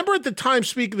 I remember at the time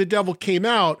Speak of the Devil came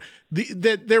out,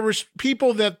 that there was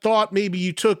people that thought maybe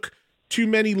you took too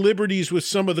many liberties with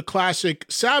some of the classic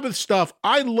Sabbath stuff.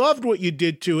 I loved what you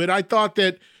did to it. I thought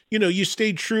that, you know, you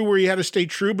stayed true where you had to stay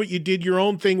true, but you did your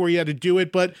own thing where you had to do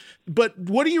it. But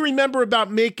what do you remember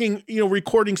about making, you know,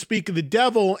 recording Speak of the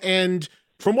Devil? And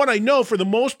from what I know, for the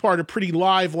most part, a pretty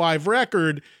live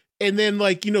record. And then,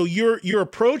 like, you know, your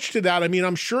approach to that, I mean,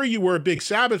 I'm sure you were a big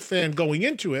Sabbath fan going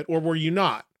into it, or were you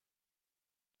not?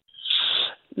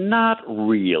 Not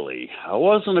really. I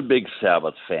wasn't a big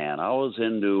Sabbath fan. I was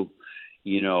into,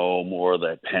 you know, more of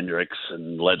the Hendrix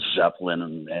and Led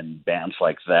Zeppelin and bands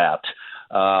like that.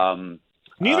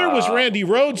 Neither was Randy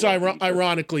Rhoads,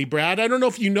 ironically, Brad. I don't know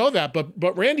if you know that,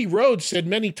 but Randy Rhoads said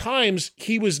many times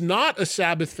he was not a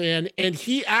Sabbath fan, and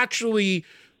he actually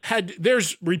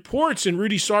there's reports in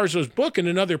Rudy Sarzo's book and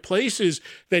in other places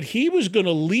that he was going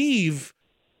to leave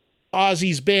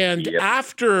Ozzy's band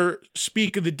after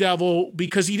Speak of the Devil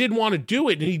because he didn't want to do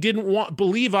it, and he didn't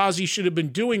believe Ozzy should have been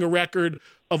doing a record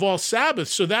of all Sabbath.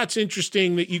 So that's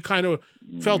interesting that you kind of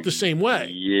felt the same way.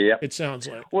 Yeah, it sounds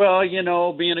like. Well, you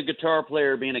know, being a guitar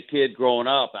player, being a kid growing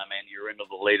up, I mean, you're into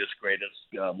the latest,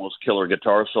 greatest, most killer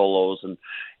guitar solos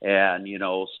and you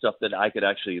know, stuff that I could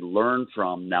actually learn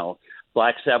from. Now,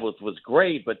 Black Sabbath was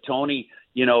great, but Tony,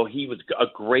 you know, he was a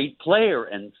great player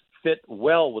and fit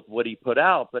well with what he put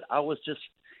out, but I was just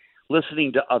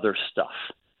listening to other stuff,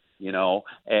 you know.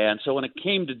 And so when it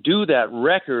came to do that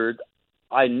record,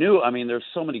 I knew, I mean, there's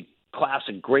so many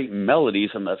classic great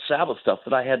melodies and the Sabbath stuff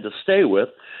that I had to stay with,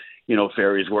 you know,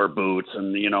 Fairies Wear Boots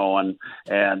and, you know,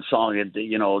 and song,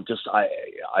 you know, just, I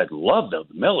loved them.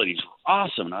 The melodies were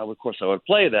awesome. And of course I would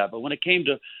play that, but when it came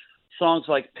to songs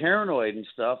like Paranoid and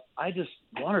stuff, I just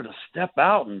wanted to step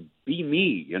out and be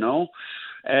me, you know.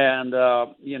 And,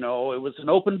 you know, it was an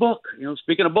open book. You know,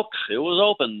 speaking of books, it was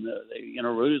open. You know,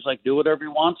 Rudy's like, do whatever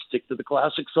you want, stick to the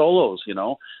classic solos, you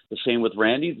know. The same with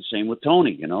Randy, the same with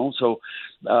Tony, you know. So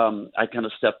I kind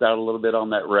of stepped out a little bit on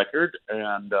that record,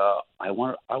 and I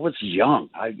was young.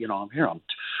 I'm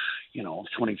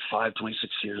 25,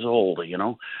 26 years old, you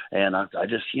know. And I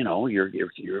just, you know, you're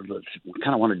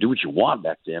kind of want to do what you want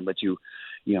back then, but you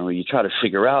try to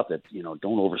figure out that, you know,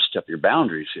 don't overstep your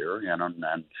boundaries here, you know,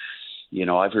 and you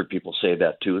know, I've heard people say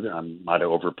that too, that I might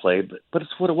have overplayed, but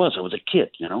it's what it was. I was a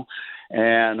kid, you know,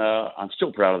 and I'm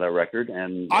still proud of that record.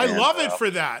 And I love it for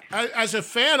that. As a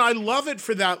fan, I love it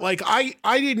for that. Like I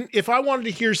didn't, if I wanted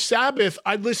to hear Sabbath,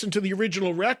 I'd listen to the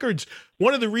original records.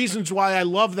 One of the reasons why I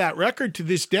love that record to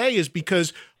this day is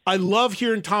because I love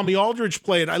hearing Tommy Aldridge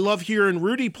play it. I love hearing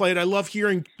Rudy play it. I love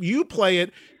hearing you play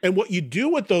it and what you do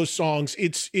with those songs.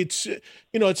 It's you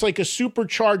know, it's like a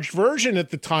supercharged version at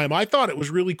the time. I thought it was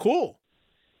really cool.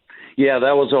 Yeah,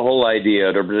 that was the whole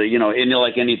idea. You know, and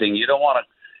like anything, you don't want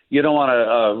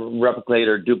to replicate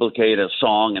or duplicate a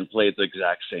song and play it the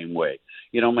exact same way.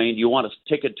 You know what I mean? You want to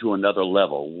take it to another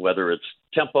level, whether it's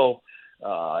tempo,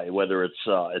 whether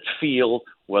it's feel,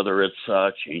 whether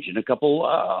it's changing a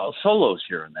couple solos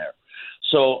here and there.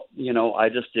 So, you know, I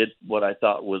just did what I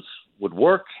thought would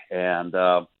work, and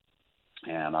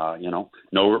you know,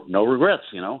 no regrets,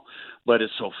 you know. But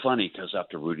it's so funny because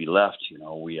after Rudy left, you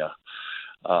know, we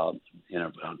you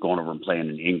know, going over and playing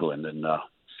in England, and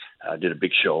I did a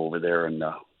big show over there, and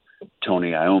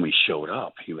Tony Iommi showed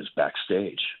up. He was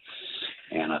backstage,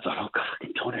 and I thought, oh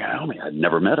God, Tony Iommi! I'd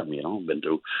never met him, you know. Been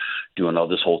doing all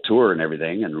this whole tour and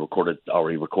everything, and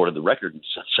already recorded the record in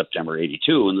September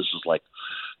 '82, and this was like,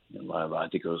 I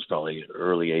think it was probably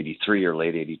early '83 or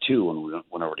late '82 when we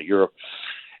went over to Europe.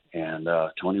 And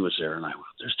Tony was there, and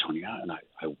there's Tony. And I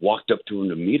walked up to him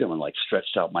to meet him and, like,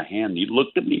 stretched out my hand. He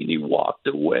looked at me, and he walked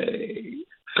away.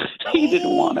 He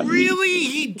didn't want to really? meet me.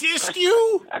 He dissed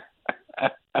you?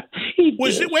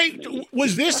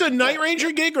 Was this a Night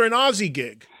Ranger gig or an Ozzy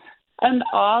gig? An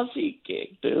Ozzy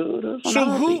gig, dude. So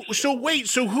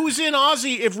who's in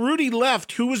Ozzy? If Rudy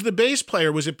left, who was the bass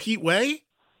player? Was it Pete Way?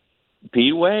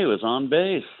 Pete Way was on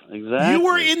bass. Exactly. You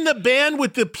were in the band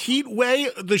with the Pete Way,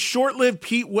 the short-lived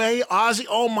Pete Way, Ozzy.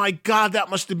 Oh my God, that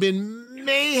must have been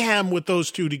mayhem with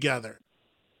those two together.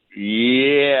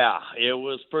 Yeah, it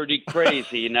was pretty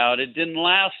crazy. Now, it didn't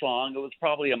last long. It was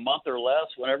probably a month or less,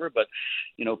 whatever. But,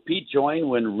 Pete joined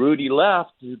when Rudy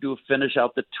left to finish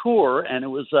out the tour, and it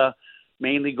was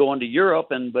mainly going to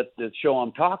Europe. But the show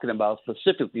I'm talking about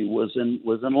specifically was in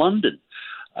London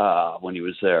when he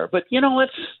was there. But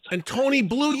it's and Tony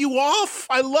blew you off.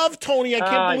 I love Tony. I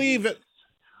can't believe it.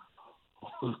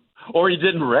 Or he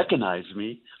didn't recognize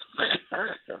me.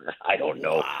 I don't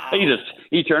know. Wow.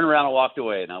 He turned around and walked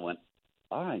away, and I went,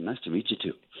 all right, nice to meet you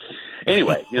too.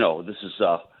 Anyway, this is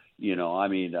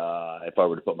if I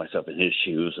were to put myself in his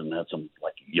shoes and had some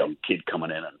like young kid coming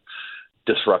in and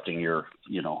disrupting your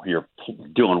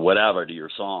doing whatever to your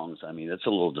songs, I mean, it's a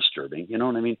little disturbing. You know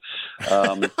what I mean?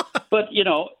 But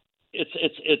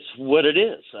it's what it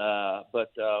is.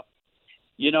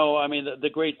 The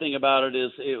great thing about it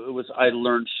is I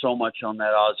learned so much on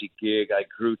that Ozzy gig. I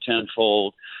grew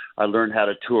tenfold. I learned how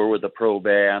to tour with a pro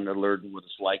band. I learned what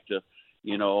it's like to,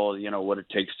 what it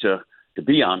takes to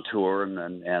be on tour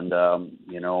and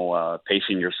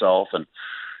pacing yourself and,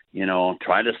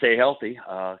 trying to stay healthy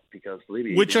because believe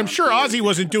me. Which I'm sure Ozzy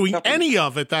wasn't doing any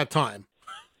of at that time.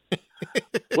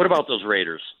 What about those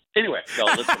Raiders? Anyway, so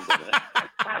let's go to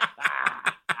that.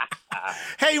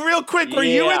 Hey, real quick, were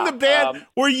you in the band?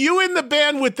 Were you in the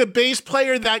band with the bass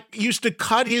player that used to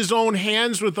cut his own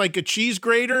hands with like a cheese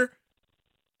grater?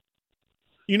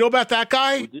 You know about that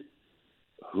guy?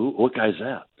 What guy's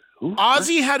that? Who?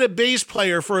 Ozzy had a bass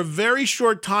player for a very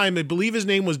short time. I believe his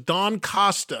name was Don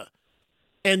Costa.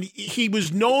 And he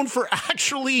was known for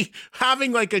actually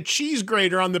having like a cheese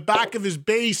grater on the back of his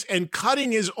bass and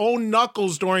cutting his own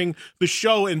knuckles during the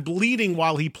show and bleeding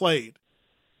while he played.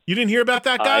 You didn't hear about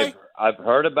that guy? I've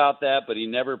heard about that, but he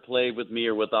never played with me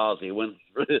or with Ozzy. He went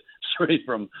straight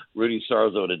from Rudy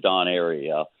Sarzo to Don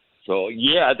Airy. So,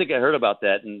 yeah, I think I heard about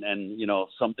that. And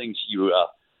some things you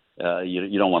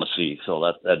don't want to see.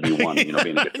 So that'd be one, being a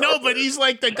guitar No, but he's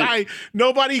like the guy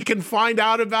nobody can find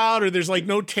out about or there's like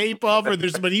no tape of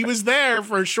but he was there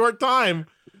for a short time.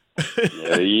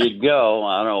 There you go.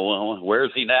 I don't know. Where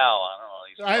is he now? I don't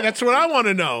know. That's what I want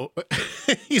to know.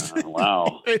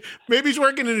 Wow. Maybe he's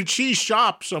working in a cheese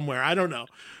shop somewhere. I don't know.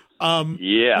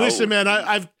 Yeah. Listen, man,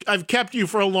 I've kept you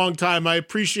for a long time. I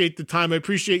appreciate the time. I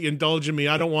appreciate you indulging me.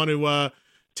 I don't want to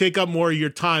take up more of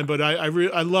your time, but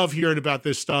I love hearing about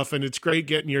this stuff, and it's great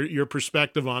getting your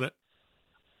perspective on it.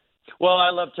 Well,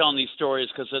 I love telling these stories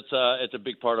because it's a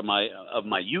big part of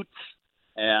my youth,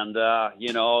 and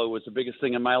it was the biggest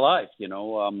thing in my life.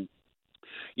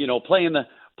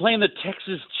 Playing the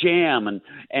Texas Jam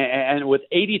and with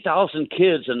 80,000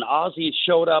 kids, and Ozzy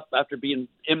showed up after being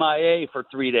MIA for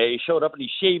 3 days, showed up and he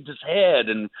shaved his head,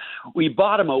 and we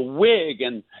bought him a wig,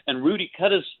 and Rudy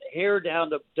cut his hair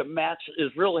down to match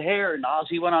his real hair, and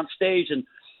Ozzy went on stage and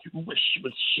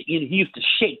he used to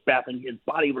shake back and his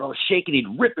body would all shake and he'd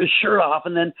rip his shirt off,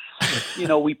 and then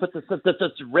we put this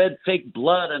red fake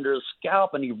blood under his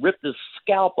scalp, and he ripped his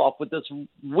scalp off with this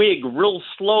wig real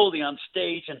slowly on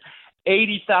stage, and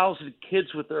 80,000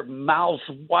 kids with their mouths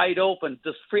wide open,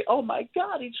 just free. Oh my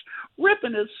God, he's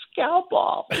ripping his scalp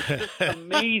off. It's just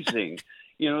amazing.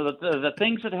 The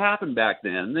things that happened back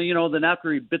then. Then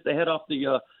after he bit the head off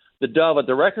the dove at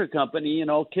the record company,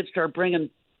 kids started bringing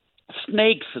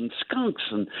snakes and skunks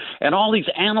and all these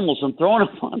animals and throwing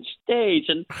them on stage.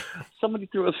 And somebody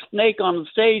threw a snake on the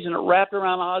stage and it wrapped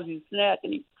around Ozzy's neck,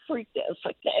 and he freaked out. It's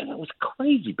like that. It was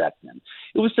crazy back then.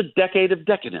 It was the decade of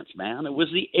decadence, man. It was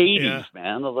the 80s,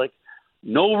 man. It was like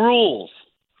no rules.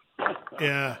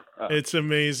 Yeah, it's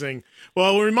amazing.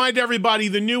 Well, we'll remind everybody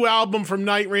the new album from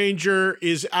Night Ranger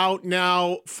is out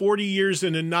now, 40 Years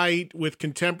in a Night with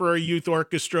Contemporary Youth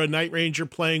Orchestra, Night Ranger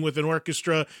playing with an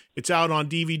orchestra. It's out on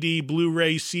DVD,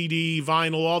 Blu-ray, CD,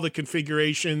 vinyl, all the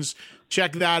configurations.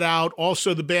 Check that out.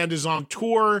 Also, the band is on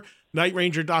tour,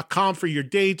 nightranger.com for your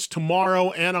dates.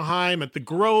 Tomorrow, Anaheim at the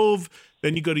Grove.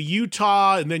 Then you go to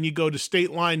Utah, and then you go to State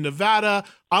Line, Nevada.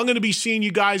 I'm going to be seeing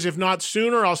you guys, if not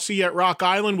sooner. I'll see you at Rock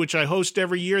Island, which I host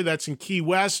every year. That's in Key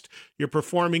West. You're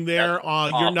performing there.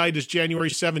 Your night is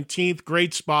January 17th.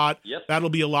 Great spot. Yep.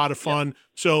 That'll be a lot of fun. Yep.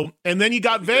 So, and then you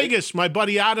got Vegas. My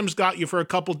buddy Adam's got you for a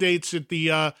couple dates at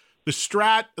the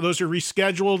Strat. Those are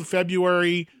rescheduled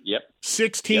February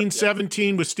 16,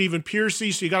 17 with Stephen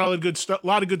Piercy. So you got a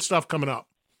lot of good stuff coming up.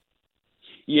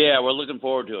 Yeah, we're looking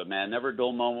forward to it, man. Never a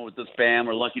dull moment with this band.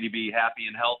 We're lucky to be happy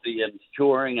and healthy and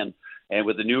touring and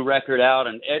with the new record out.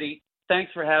 And Eddie,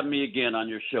 thanks for having me again on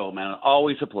your show, man.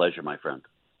 Always a pleasure, my friend.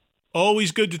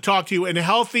 Always good to talk to you. And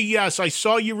healthy, yes. I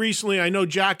saw you recently. I know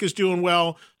Jack is doing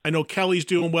well. I know Kelly's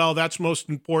doing well. That's most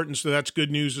important, so that's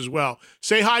good news as well.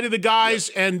 Say hi to the guys,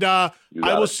 and I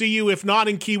will see you, if not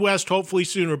in Key West, hopefully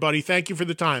sooner, buddy. Thank you for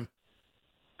the time.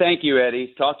 Thank you,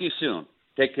 Eddie. Talk to you soon.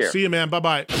 Take care. See you, man.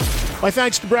 Bye-bye. My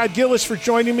thanks to Brad Gillis for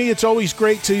joining me. It's always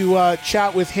great to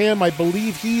chat with him. I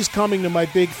believe he's coming to my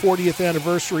big 40th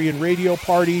anniversary and radio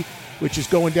party, which is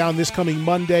going down this coming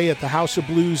Monday at the House of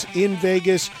Blues in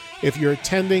Vegas. If you're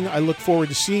attending, I look forward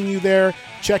to seeing you there.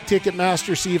 Check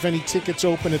Ticketmaster, see if any tickets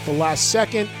open at the last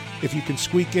second. If you can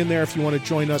squeak in there if you want to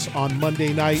join us on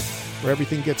Monday night, where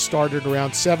everything gets started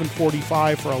around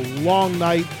 7:45 for a long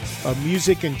night of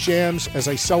music and jams as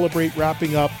I celebrate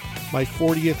wrapping up my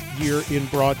 40th year in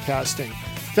broadcasting.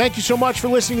 Thank you so much for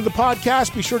listening to the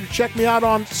podcast. Be sure to check me out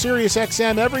on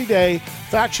SiriusXM every day.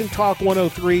 Faction Talk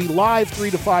 103, live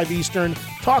 3 to 5 Eastern,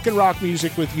 talking rock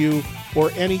music with you, or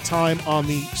anytime on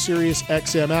the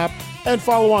SiriusXM app. And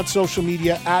follow on social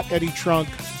media at Eddie Trunk,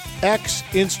 X,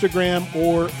 Instagram,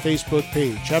 or Facebook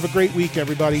page. Have a great week,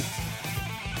 everybody.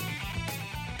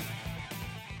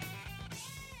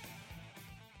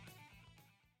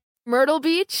 Myrtle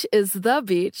Beach is the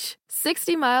beach.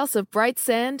 60 miles of bright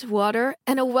sand, water,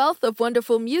 and a wealth of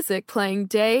wonderful music playing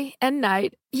day and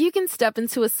night. You can step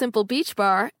into a simple beach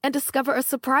bar and discover a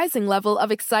surprising level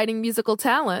of exciting musical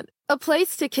talent. A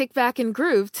place to kick back and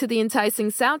groove to the enticing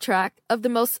soundtrack of the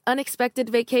most unexpected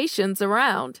vacations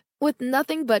around. With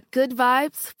nothing but good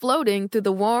vibes floating through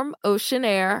the warm ocean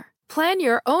air. Plan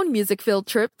your own music-filled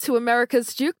trip to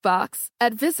America's Jukebox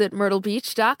at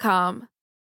visitmyrtlebeach.com.